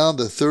all the way down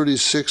to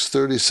 $36,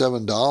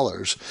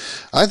 $37.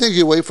 I think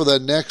you wait for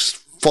that next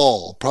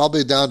fall,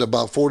 probably down to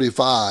about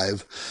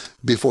 45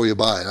 before you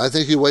buy it. I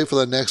think you wait for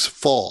the next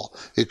fall.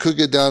 It could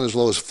get down as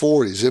low as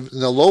 40s. If in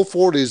the low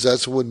 40s,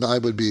 that's when I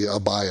would be a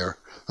buyer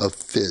of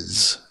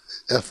Fizz,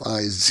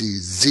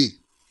 F-I-Z-Z.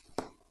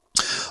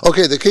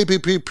 Okay, the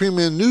KPP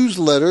Premium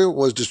Newsletter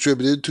was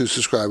distributed to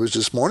subscribers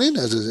this morning,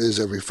 as it is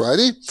every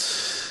Friday.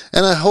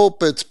 And I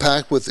hope it's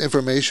packed with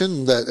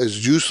information that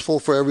is useful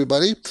for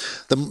everybody.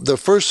 The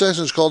first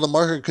section is called the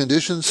Market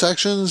Conditions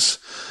sections.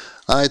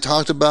 I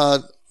talked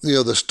about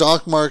the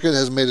stock market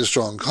has made a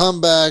strong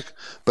comeback,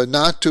 but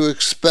not to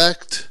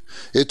expect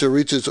it to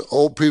reach its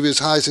old previous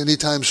highs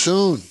anytime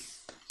soon.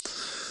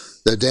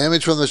 The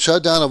damage from the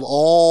shutdown of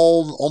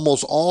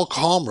almost all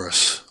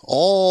commerce,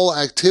 all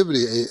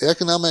activity,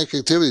 economic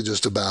activity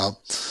just about,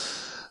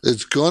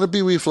 it's going to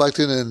be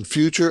reflected in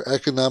future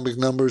economic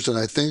numbers, and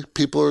I think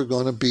people are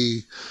going to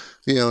be,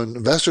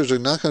 investors are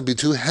not going to be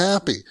too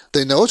happy.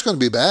 They know it's going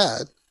to be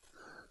bad.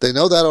 They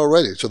know that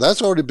already, so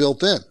that's already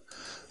built in.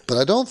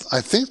 But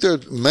I think they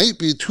might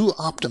be too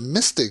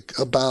optimistic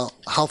about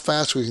how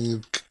fast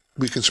we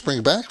can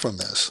spring back from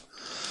this.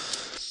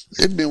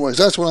 Anyways,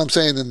 that's what I'm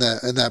saying in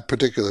that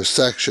particular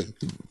section.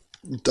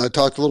 I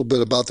talked a little bit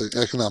about the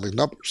economic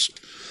numbers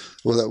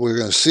that we're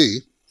going to see.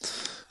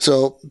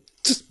 So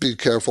just be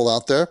careful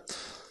out there.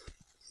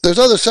 There's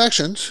other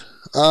sections.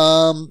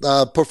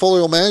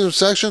 Portfolio management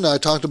section, I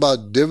talked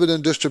about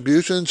dividend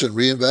distributions and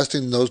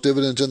reinvesting those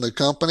dividends in the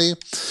company.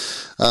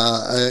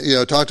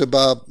 Talked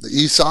about the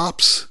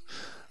ESOPs.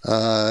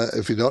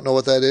 If you don't know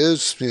what that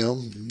is,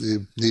 you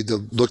need to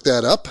look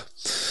that up.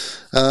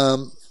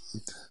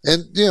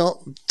 And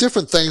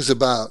different things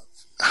about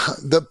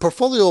the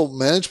portfolio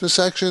management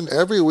section.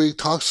 Every week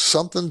talks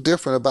something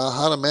different about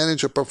how to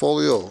manage a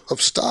portfolio of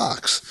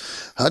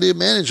stocks. How do you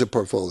manage a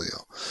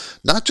portfolio?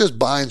 Not just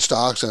buying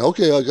stocks and,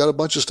 okay, I got a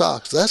bunch of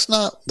stocks. That's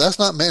not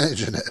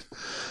managing it.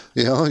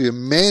 You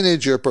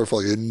manage your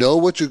portfolio. You know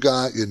what you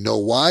got. You know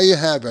why you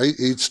have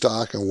each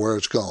stock and where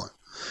it's going.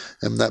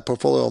 And that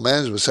portfolio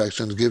management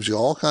section gives you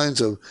all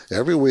kinds of,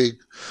 every week,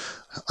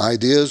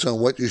 ideas on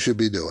what you should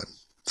be doing.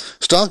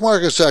 Stock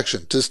market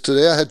section. Just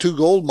today I had two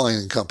gold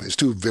mining companies,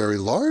 two very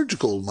large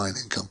gold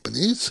mining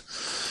companies,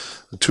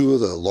 two of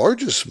the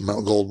largest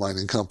gold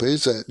mining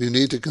companies that you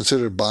need to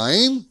consider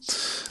buying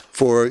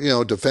for,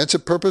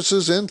 defensive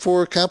purposes and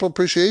for capital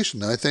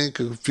appreciation. I think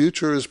the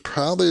future is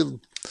probably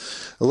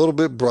a little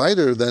bit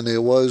brighter than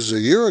it was a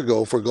year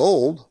ago for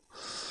gold.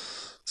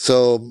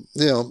 So,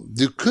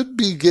 you could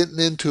be getting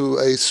into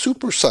a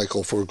super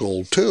cycle for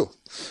gold too.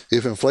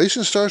 If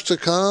inflation starts to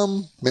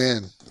come,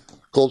 man,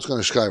 gold's going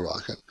to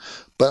skyrocket.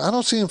 But I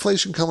don't see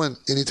inflation coming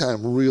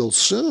anytime real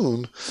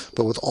soon.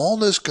 But with all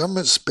this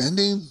government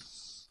spending,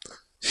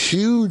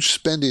 huge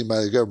spending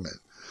by the government,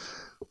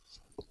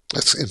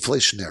 that's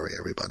inflationary,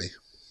 everybody.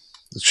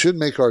 It should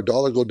make our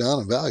dollar go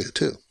down in value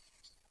too.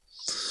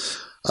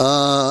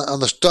 On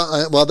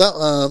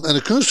the in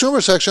the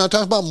consumer section, I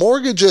talked about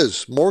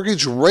mortgages,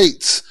 mortgage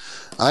rates.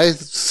 I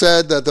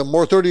said that the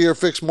 30-year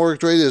fixed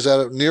mortgage rate is at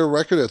a near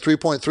record at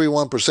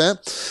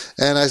 3.31%.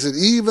 And I said,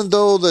 even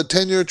though the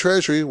 10-year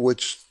Treasury,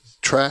 which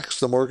tracks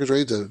the mortgage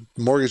rate, the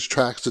mortgage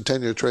tracks the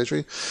 10-year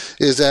Treasury,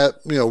 is at,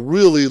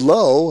 really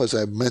low, as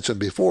I mentioned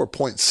before,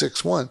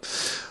 0.61,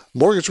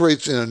 mortgage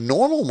rates in a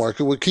normal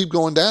market would keep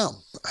going down.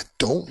 I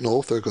don't know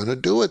if they're going to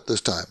do it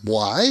this time.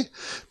 Why?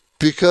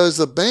 Because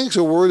the banks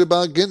are worried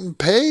about getting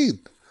paid.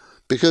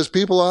 Because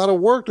people are out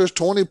of work. There's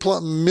 20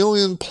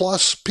 million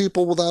plus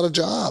people without a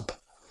job.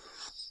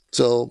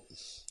 So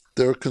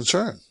they're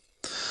concerned.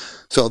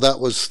 So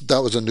that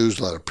was a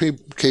newsletter,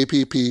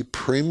 KPP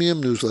Premium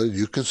Newsletter.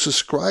 You can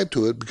subscribe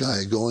to it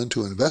by going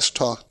to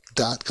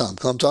investtalk.com.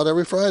 Comes out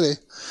every Friday,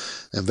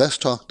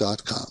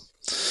 investtalk.com.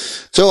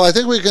 So I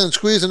think we can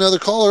squeeze another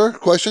caller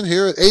question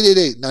here at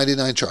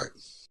 888-99-CHART.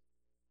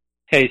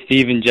 Hey,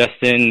 Steve and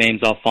Justin.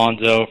 Name's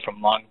Alfonso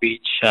from Long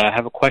Beach. I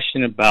have a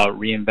question about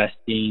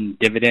reinvesting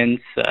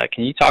dividends.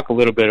 Can you talk a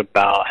little bit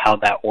about how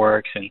that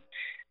works, and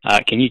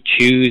can you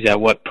choose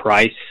at what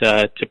price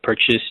to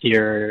purchase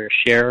your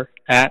share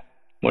at?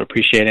 Would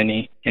appreciate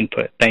any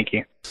input. Thank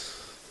you.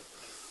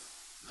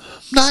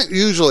 Not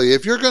usually.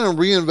 If you're going to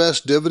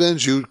reinvest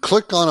dividends, you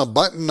click on a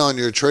button on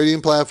your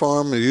trading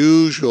platform.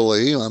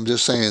 Usually, I'm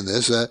just saying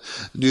this,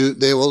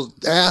 they will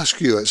ask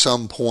you at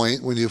some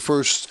point when you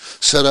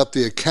first set up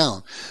the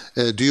account,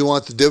 do you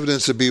want the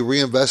dividends to be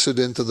reinvested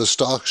into the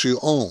stocks you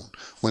own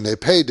when they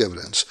pay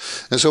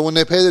dividends? And so when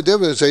they pay the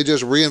dividends, they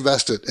just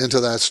reinvest it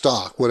into that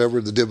stock, whatever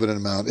the dividend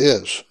amount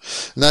is.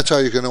 And that's how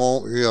you can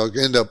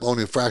end up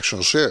owning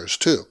fractional shares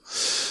too.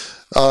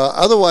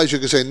 Otherwise, you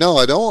can say, no,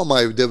 I don't want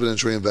my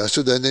dividends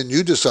reinvested, and then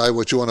you decide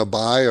what you want to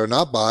buy or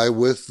not buy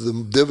with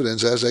the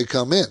dividends as they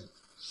come in.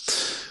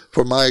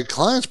 For my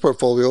clients'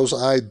 portfolios,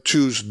 I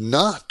choose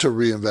not to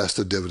reinvest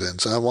the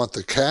dividends. I want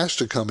the cash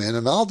to come in,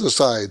 and I'll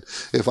decide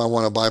if I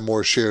want to buy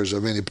more shares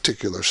of any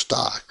particular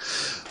stock.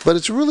 But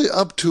it's really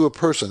up to a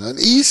person. An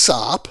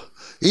ESOP,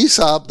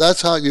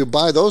 that's how you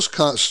buy those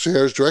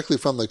shares directly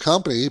from the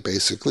company,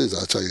 basically.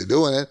 That's how you're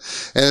doing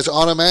it. And it's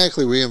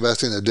automatically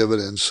reinvesting the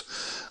dividends.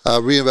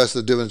 Reinvest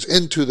the dividends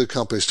into the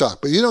company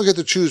stock. But you don't get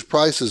to choose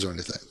prices or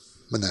anything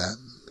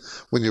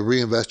when you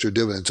reinvest your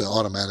dividends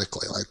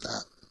automatically like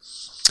that.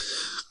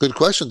 Good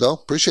question, though.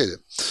 Appreciate it.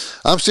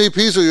 I'm Steve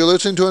Peasley. You're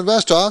listening to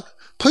Invest Talk.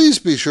 Please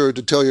be sure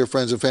to tell your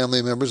friends and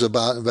family members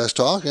about Invest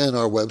Talk and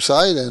our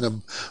website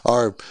and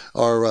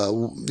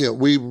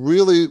we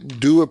really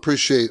do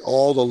appreciate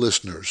all the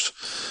listeners.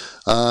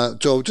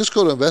 So just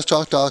go to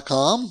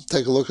investtalk.com,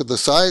 take a look at the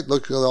site,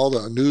 look at all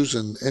the news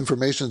and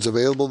information that's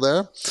available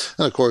there,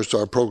 and of course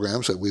our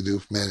programs that we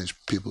do manage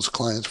people's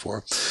clients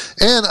for.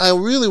 And I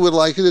really would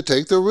like you to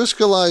take the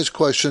Riskalyze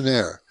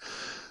questionnaire.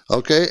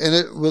 Okay,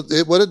 and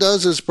what it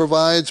does is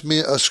provides me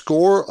a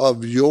score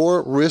of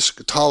your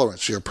risk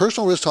tolerance, your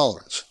personal risk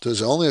tolerance.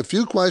 There's only a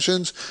few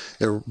questions.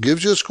 It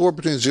gives you a score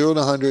between 0 and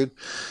 100.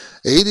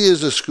 80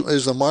 is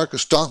the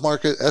stock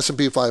market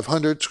S&P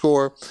 500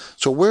 score.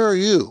 So where are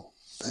you?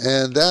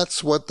 And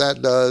that's what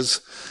that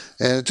does.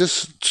 And it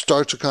just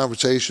starts a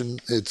conversation.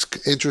 It's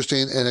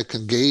interesting, and it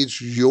can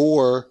gauge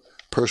your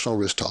personal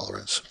risk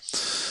tolerance.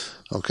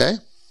 Okay?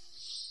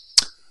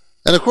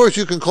 And of course,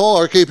 you can call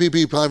our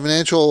KPP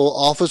Financial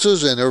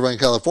offices in Irvine,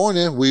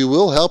 California. We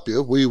will help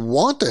you. We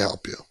want to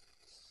help you.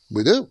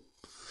 We do.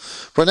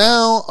 For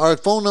now, our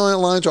phone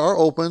lines are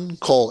open.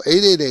 Call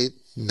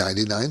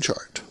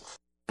 888-99-CHART.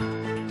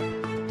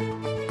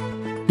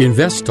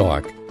 Invest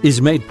Talk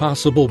is made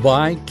possible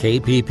by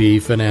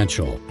KPP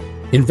Financial.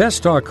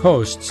 Invest Talk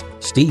hosts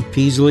Steve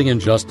Peasley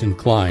and Justin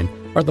Klein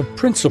are the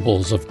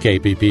principals of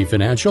KPP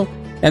Financial,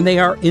 and they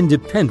are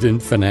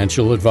independent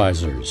financial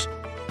advisors.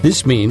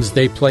 This means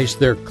they place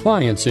their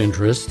clients'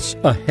 interests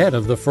ahead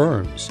of the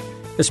firm's.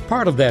 As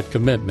part of that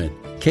commitment,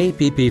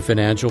 KPP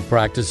Financial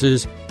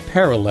practices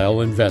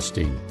parallel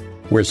investing,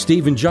 where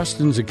Steve and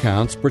Justin's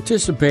accounts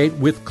participate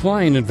with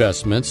client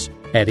investments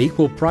at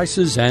equal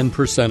prices and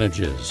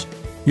percentages.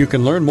 You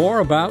can learn more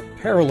about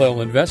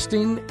parallel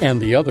investing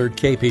and the other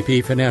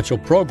KPP Financial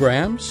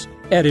programs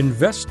at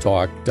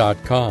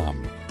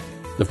investtalk.com.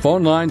 The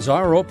phone lines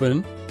are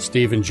open.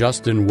 Steve and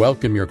Justin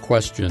welcome your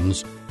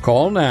questions.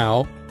 Call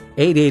now,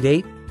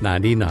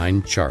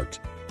 888-99-CHART.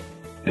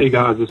 Hey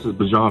guys, this is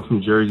Bajan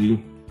from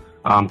Jersey.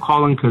 I'm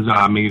calling because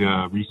I made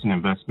a recent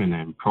investment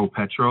in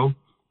ProPetro.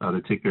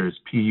 The ticker is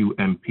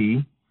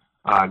PUMP.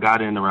 I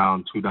got in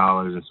around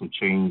 $2 and some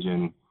change,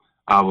 and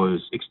I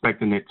was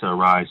expecting it to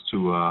rise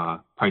to a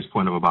price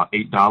point of about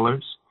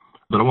 $8.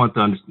 But I want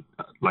to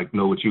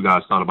know what you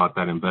guys thought about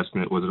that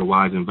investment. Was it a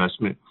wise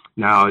investment?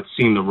 Now it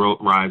seemed to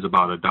rise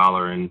about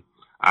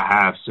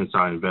 $1.50 since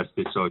I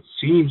invested, so it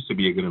seems to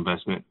be a good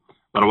investment.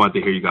 But I want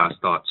to hear you guys'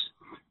 thoughts.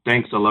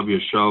 Thanks. I love your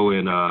show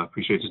and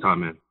appreciate your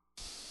time, man.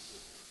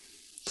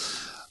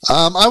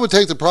 I would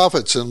take the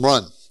profits and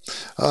run.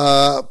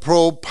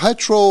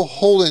 ProPetro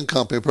Holding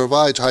Company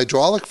provides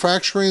hydraulic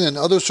fracturing and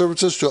other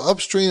services to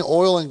upstream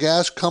oil and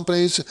gas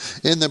companies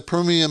in the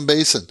Permian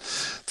Basin.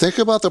 Think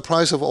about the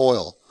price of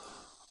oil.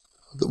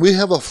 We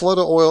have a flood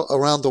of oil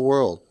around the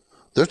world.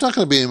 There's not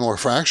going to be any more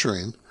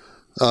fracturing.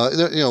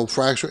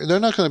 Fracturing.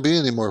 There's not going to be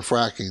any more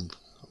fracking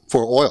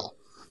for oil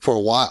for a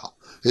while.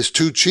 It's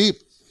too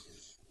cheap.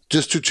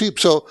 Just too cheap.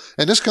 So,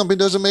 and this company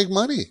doesn't make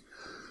money.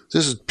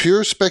 This is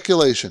pure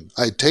speculation.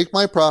 I take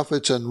my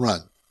profits and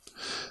run.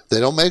 They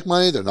don't make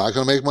money. They're not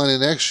going to make money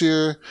next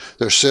year.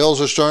 Their sales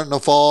are starting to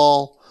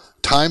fall.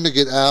 Time to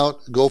get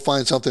out. Go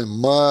find something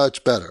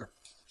much better.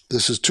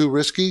 This is too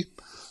risky.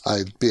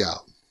 I'd be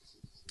out.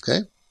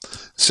 Okay?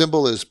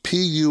 Symbol is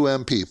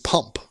PUMP,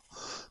 Pump,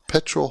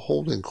 Petro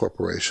Holding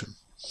Corporation.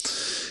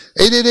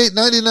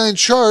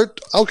 888-99-CHART.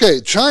 Okay,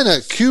 China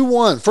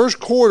Q1 first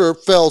quarter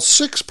fell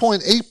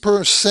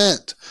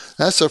 6.8%.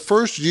 That's the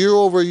first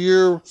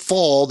year-over-year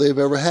fall they've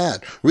ever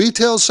had.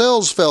 Retail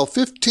sales fell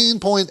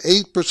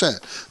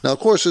 15.8%. Now, of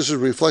course, this is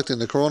reflecting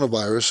the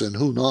coronavirus in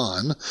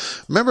Hunan.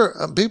 Remember,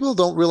 people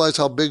don't realize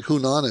how big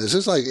Hunan is.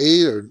 It's like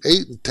 8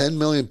 and 10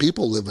 million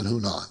people live in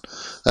Hunan.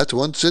 That's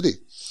one city.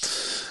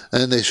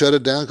 And they shut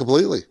it down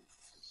completely.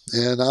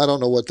 And I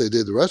don't know what they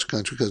did the rest of the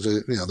country because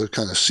they're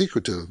kind of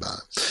secretive about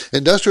it.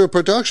 Industrial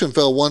production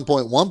fell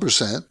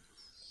 1.1%.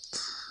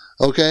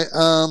 Okay,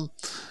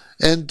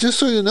 and just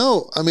so you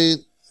know, I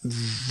mean,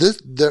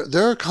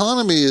 their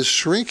economy is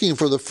shrinking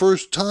for the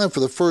first time for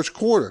the first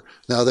quarter.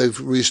 Now they've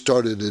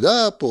restarted it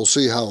up. We'll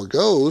see how it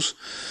goes.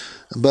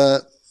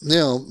 But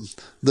the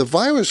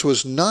virus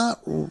was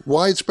not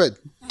widespread.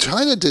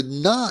 China did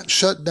not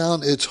shut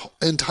down its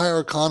entire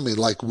economy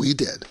like we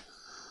did.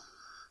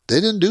 They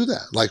didn't do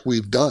that like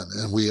we've done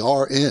and we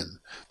are in.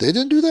 They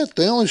didn't do that.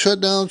 They only shut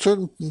down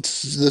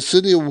the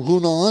city of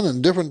Hunan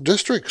and different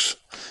districts.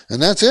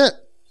 And that's it.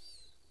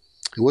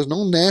 There was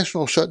no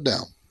national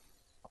shutdown.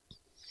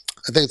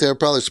 I think they were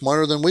probably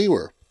smarter than we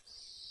were.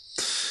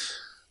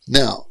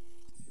 Now,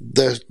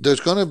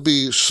 there's going to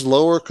be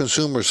slower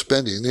consumer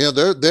spending.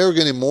 They're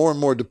getting more and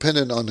more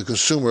dependent on the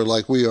consumer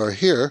like we are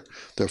here.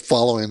 They're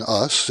following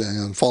us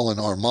and following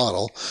our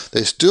model.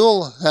 They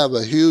still have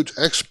a huge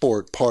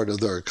export part of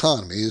their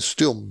economy. It's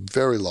still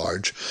very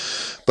large.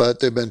 But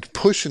they've been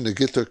pushing to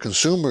get their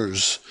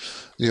consumers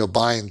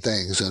buying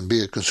things and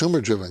be a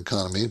consumer-driven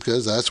economy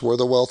because that's where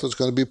the wealth is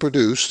going to be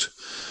produced.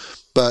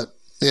 But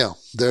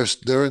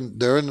they're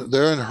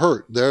in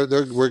hurt.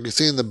 We're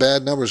seeing the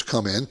bad numbers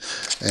come in,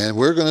 and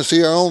we're going to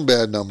see our own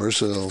bad numbers.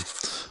 So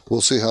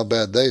we'll see how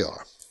bad they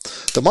are.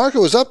 The market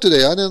was up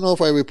today. I didn't know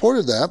if I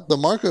reported that. The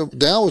market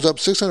Dow was up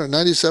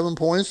 697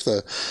 points.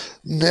 The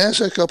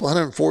Nasdaq up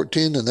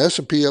 114, and the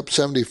S&P up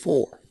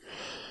 74.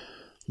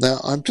 Now,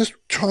 I'm just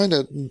trying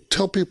to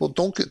tell people,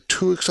 don't get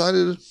too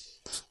excited.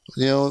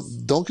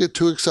 Don't get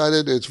too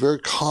excited. It's very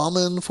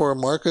common for a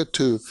market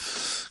to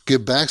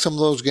give back some of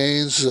those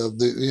gains.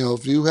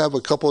 If you have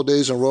a couple of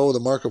days in a row the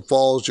market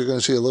falls, you're going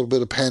to see a little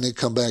bit of panic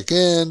come back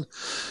in,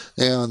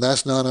 and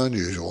that's not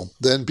unusual.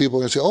 Then people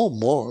are going to say, oh,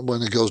 more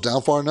when it goes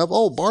down far enough.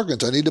 Oh,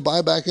 bargains, I need to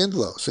buy back into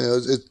those.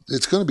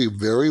 It's going to be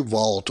very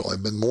volatile.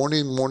 I've been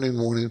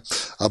warning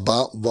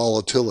about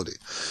volatility.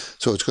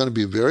 So it's going to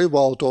be very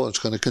volatile. It's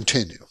going to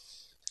continue.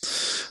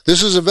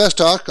 This is Invest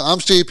Talk. I'm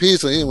Steve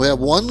Peasley, and we have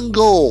one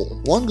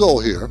goal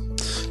here,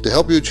 to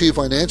help you achieve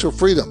financial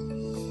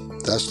freedom.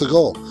 That's the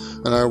goal.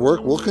 And our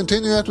work will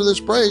continue after this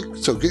break,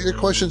 so get your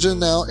questions in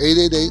now,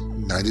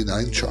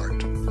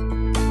 888-99-CHART.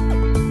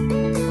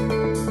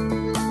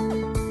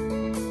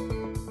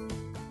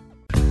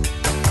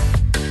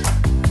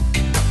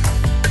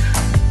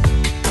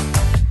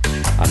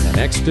 On the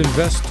next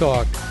Invest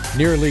Talk,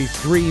 nearly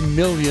 3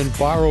 million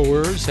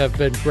borrowers have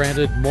been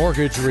granted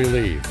mortgage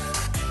relief.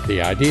 The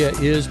idea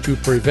is to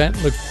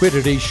prevent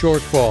liquidity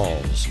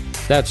shortfalls.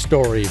 That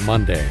story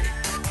Monday.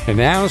 And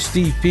now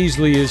Steve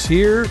Peasley is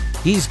here.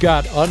 He's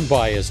got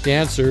unbiased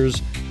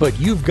answers, but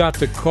you've got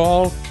to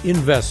call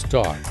Invest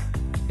Talk.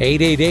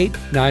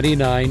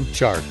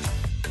 888-99-CHART.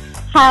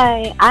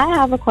 Hi, I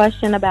have a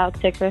question about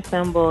ticker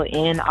symbol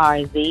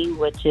NRZ,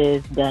 which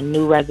is the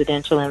New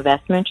Residential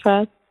Investment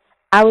Trust.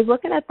 I was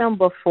looking at them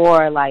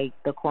before,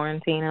 the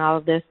quarantine and all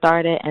of this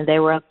started, and they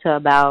were up to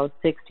about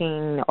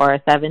 $16 or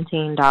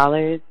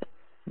 $17.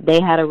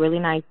 They had a really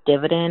nice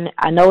dividend.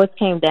 I know it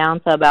came down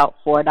to about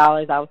 $4.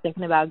 I was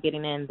thinking about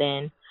getting in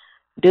then.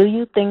 Do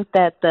you think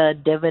that the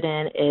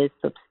dividend is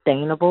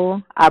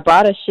sustainable? I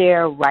bought a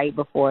share right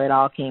before it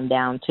all came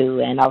down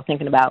too, and I was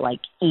thinking about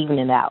evening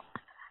it out.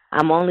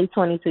 I'm only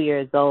 22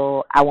 years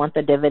old. I want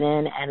the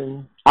dividend,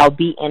 and I'll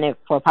be in it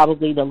for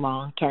probably the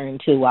long term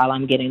too while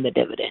I'm getting the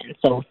dividend,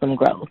 so some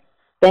growth.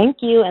 Thank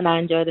you, and I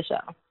enjoy the show.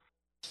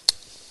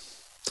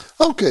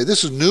 Okay,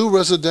 this is New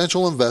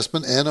Residential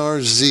Investment,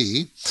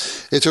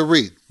 NRZ. It's a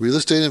REIT, Real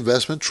Estate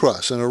Investment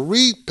Trust, and a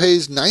REIT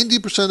pays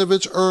 90% of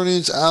its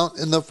earnings out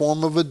in the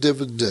form of a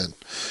dividend.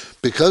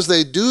 Because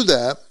they do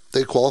that,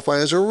 they qualify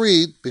as a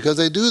REIT. Because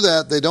they do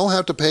that, they don't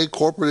have to pay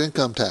corporate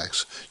income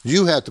tax.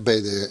 You have to pay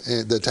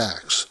the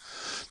tax,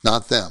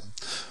 not them.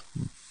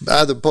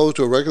 As opposed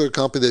to a regular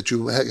company that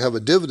you have a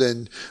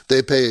dividend,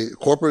 they pay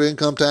corporate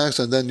income tax,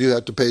 and then you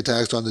have to pay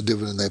tax on the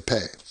dividend they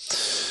pay.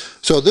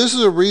 So this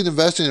is a REIT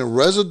investing in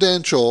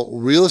residential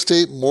real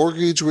estate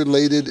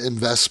mortgage-related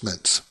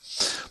investments.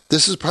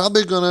 This is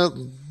probably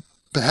going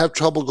to have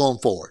trouble going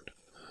forward.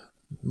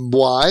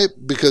 Why?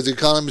 Because the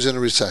economy is in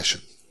a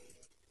recession.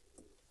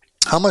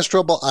 How much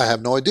trouble? I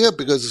have no idea,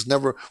 because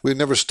we've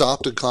never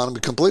stopped the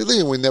economy completely,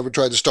 and we never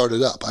tried to start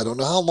it up. I don't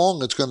know how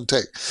long it's going to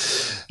take.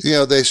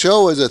 They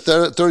show as a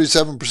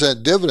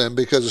 37% dividend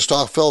because the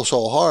stock fell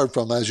so hard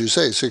from, as you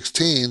say,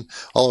 16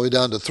 all the way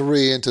down to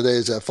 3, and today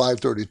is at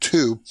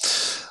 532.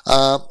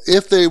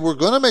 If they were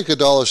going to make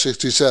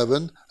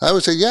 $1.67, I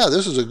would say, yeah,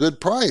 this is a good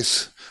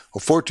price. A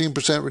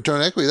 14% return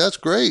on equity, that's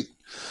great.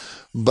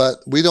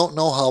 But we don't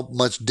know how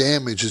much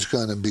damage is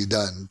going to be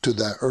done to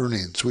that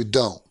earnings. We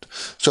don't.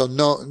 So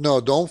no,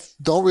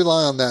 don't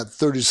rely on that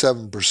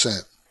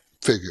 37%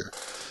 figure.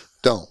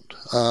 Don't.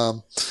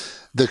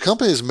 The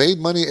company has made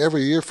money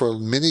every year for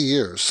many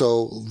years,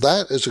 so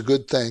that is a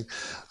good thing.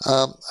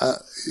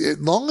 As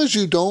long as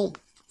you don't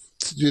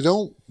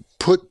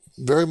put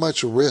very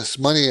much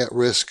money at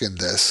risk in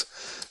this,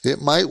 it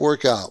might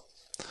work out.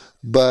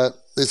 But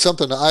it's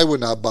something that I would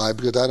not buy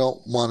because I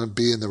don't want to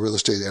be in the real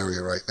estate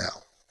area right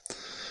now.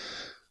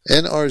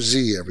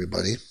 NRZ,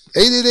 everybody.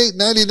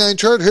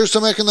 888-99-CHART. Here's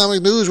some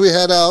economic news we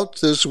had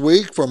out this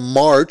week for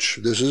March.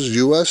 This is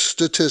U.S.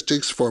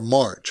 statistics for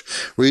March.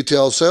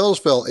 Retail sales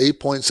fell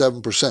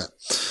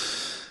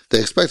 8.7%. They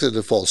expected it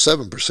to fall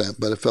 7%,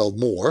 but it fell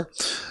more.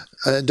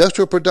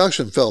 Industrial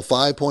production fell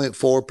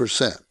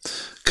 5.4%.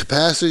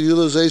 Capacity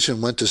utilization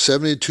went to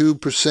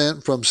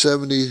 72% from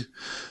 77%.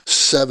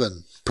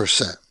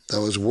 That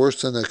was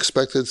worse than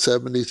expected,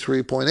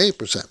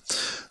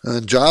 73.8%.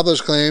 And jobless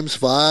claims,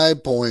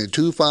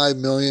 5.25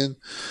 million.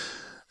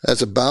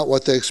 That's about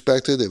what they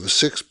expected. It was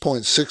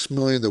 6.6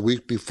 million the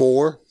week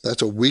before.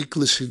 That's a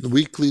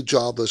weekly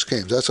jobless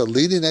claims. That's a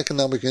leading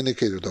economic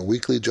indicator, the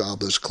weekly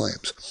jobless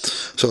claims.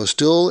 So it's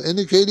still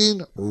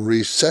indicating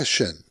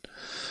recession.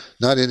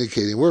 Not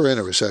indicating we're in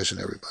a recession,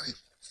 everybody.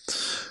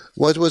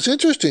 What was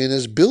interesting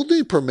is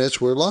building permits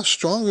were a lot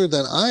stronger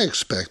than I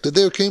expected.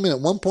 They came in at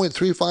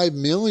 1.35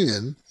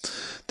 million.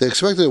 They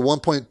expected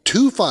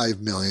 1.25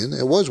 million.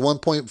 It was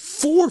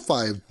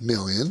 1.45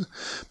 million,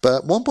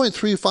 but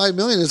 1.35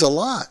 million is a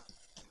lot.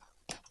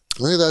 I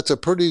think that's a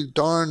pretty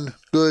darn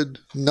good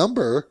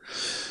number,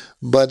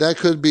 but that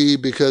could be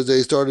because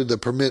they started the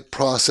permit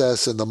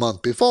process in the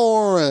month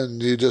before,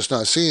 and you're just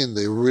not seeing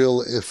the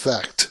real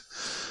effect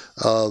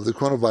of the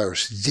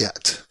coronavirus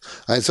yet.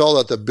 I saw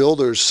that the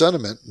builders'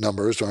 sentiment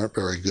numbers aren't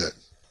very good.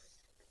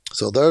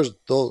 So we're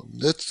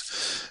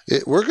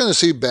going to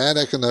see bad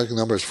economic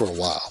numbers for a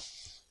while.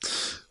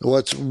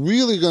 What's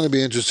really going to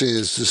be interesting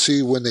is to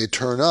see when they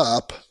turn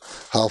up,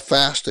 how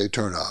fast they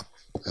turn up.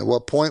 At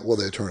what point will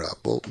they turn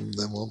up? Well,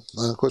 then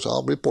of course,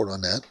 I'll report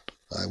on that.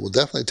 I will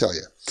definitely tell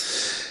you.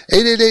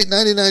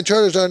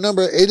 888-99-CHART is our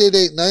number,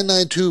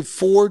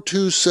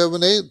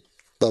 888-992-4278.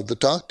 Love to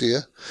talk to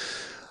you.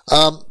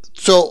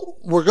 So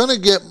we're going to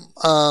get,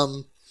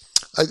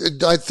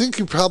 I think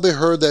you probably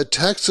heard that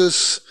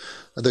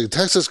the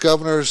Texas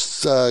governor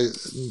has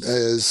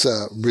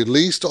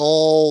released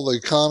all the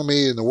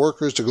economy and the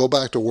workers to go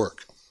back to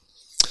work.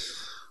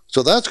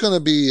 So that's going to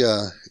be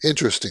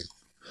interesting,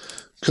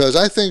 because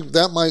I think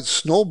that might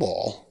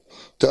snowball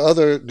to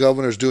other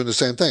governors doing the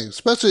same thing,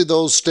 especially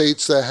those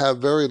states that have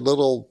very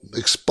little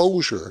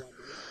exposure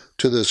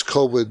to this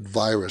COVID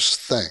virus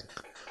thing.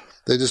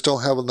 They just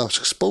don't have enough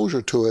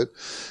exposure to it,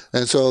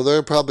 and so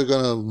they're probably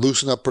going to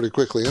loosen up pretty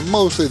quickly, and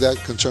mostly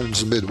that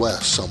concerns the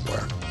Midwest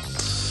somewhere.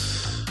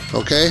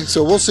 Okay,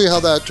 so we'll see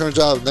how that turns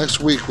out. Next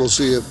week, we'll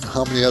see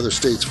how many other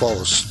states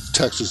follow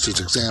Texas's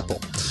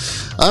example.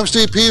 I'm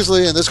Steve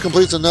Peasley, and this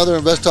completes another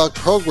Invest Talk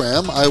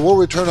program. I will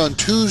return on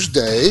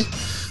Tuesday.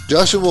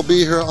 Justin will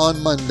be here on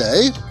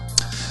Monday.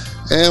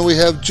 And we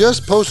have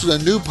just posted a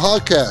new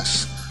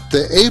podcast,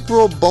 the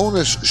April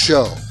Bonus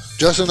Show.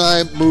 Justin and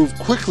I moved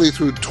quickly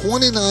through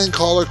 29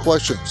 caller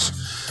questions.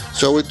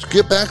 So we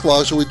get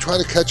backlogged, so we try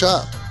to catch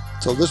up.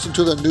 So listen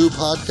to the new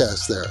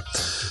podcast there.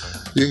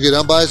 You can get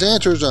unbiased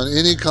answers on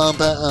any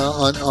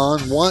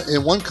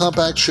one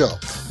compact show.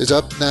 It's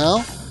up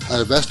now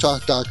at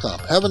investtalk.com.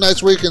 Have a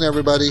nice weekend,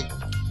 everybody.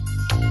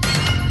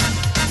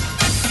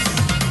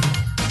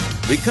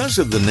 Because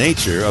of the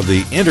nature of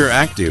the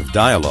interactive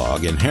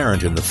dialogue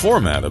inherent in the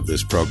format of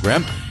this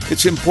program,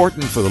 it's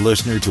important for the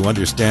listener to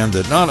understand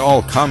that not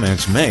all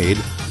comments made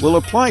will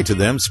apply to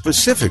them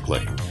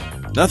specifically.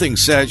 Nothing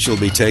said shall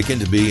be taken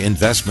to be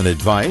investment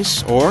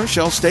advice, or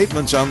shall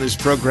statements on this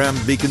program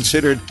be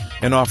considered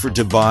an offer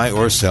to buy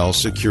or sell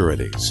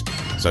securities.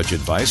 Such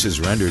advice is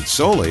rendered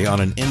solely on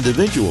an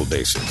individual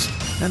basis,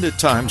 and at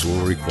times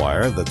will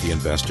require that the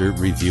investor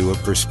review a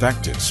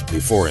prospectus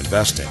before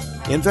investing.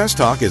 Invest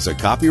Talk is a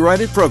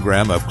copyrighted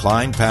program of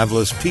Klein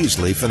Pavlis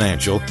Peasley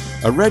Financial,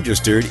 a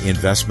registered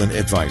investment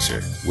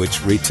advisor,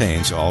 which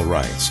retains all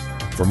rights.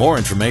 For more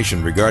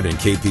information regarding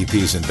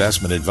KPP's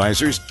investment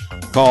advisors,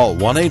 call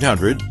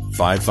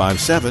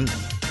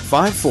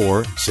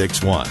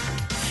 1-800-557-5461.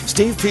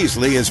 Steve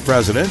Peasley is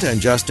President and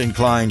Justin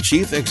Klein,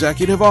 Chief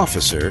Executive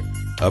Officer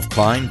of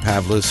Klein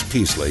Pavlis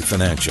Peasley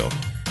Financial.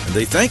 And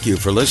they thank you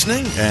for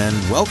listening and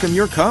welcome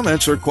your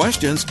comments or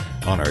questions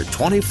on our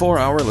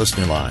 24-hour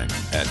listener line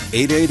at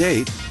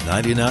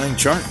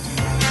 888-99-CHART.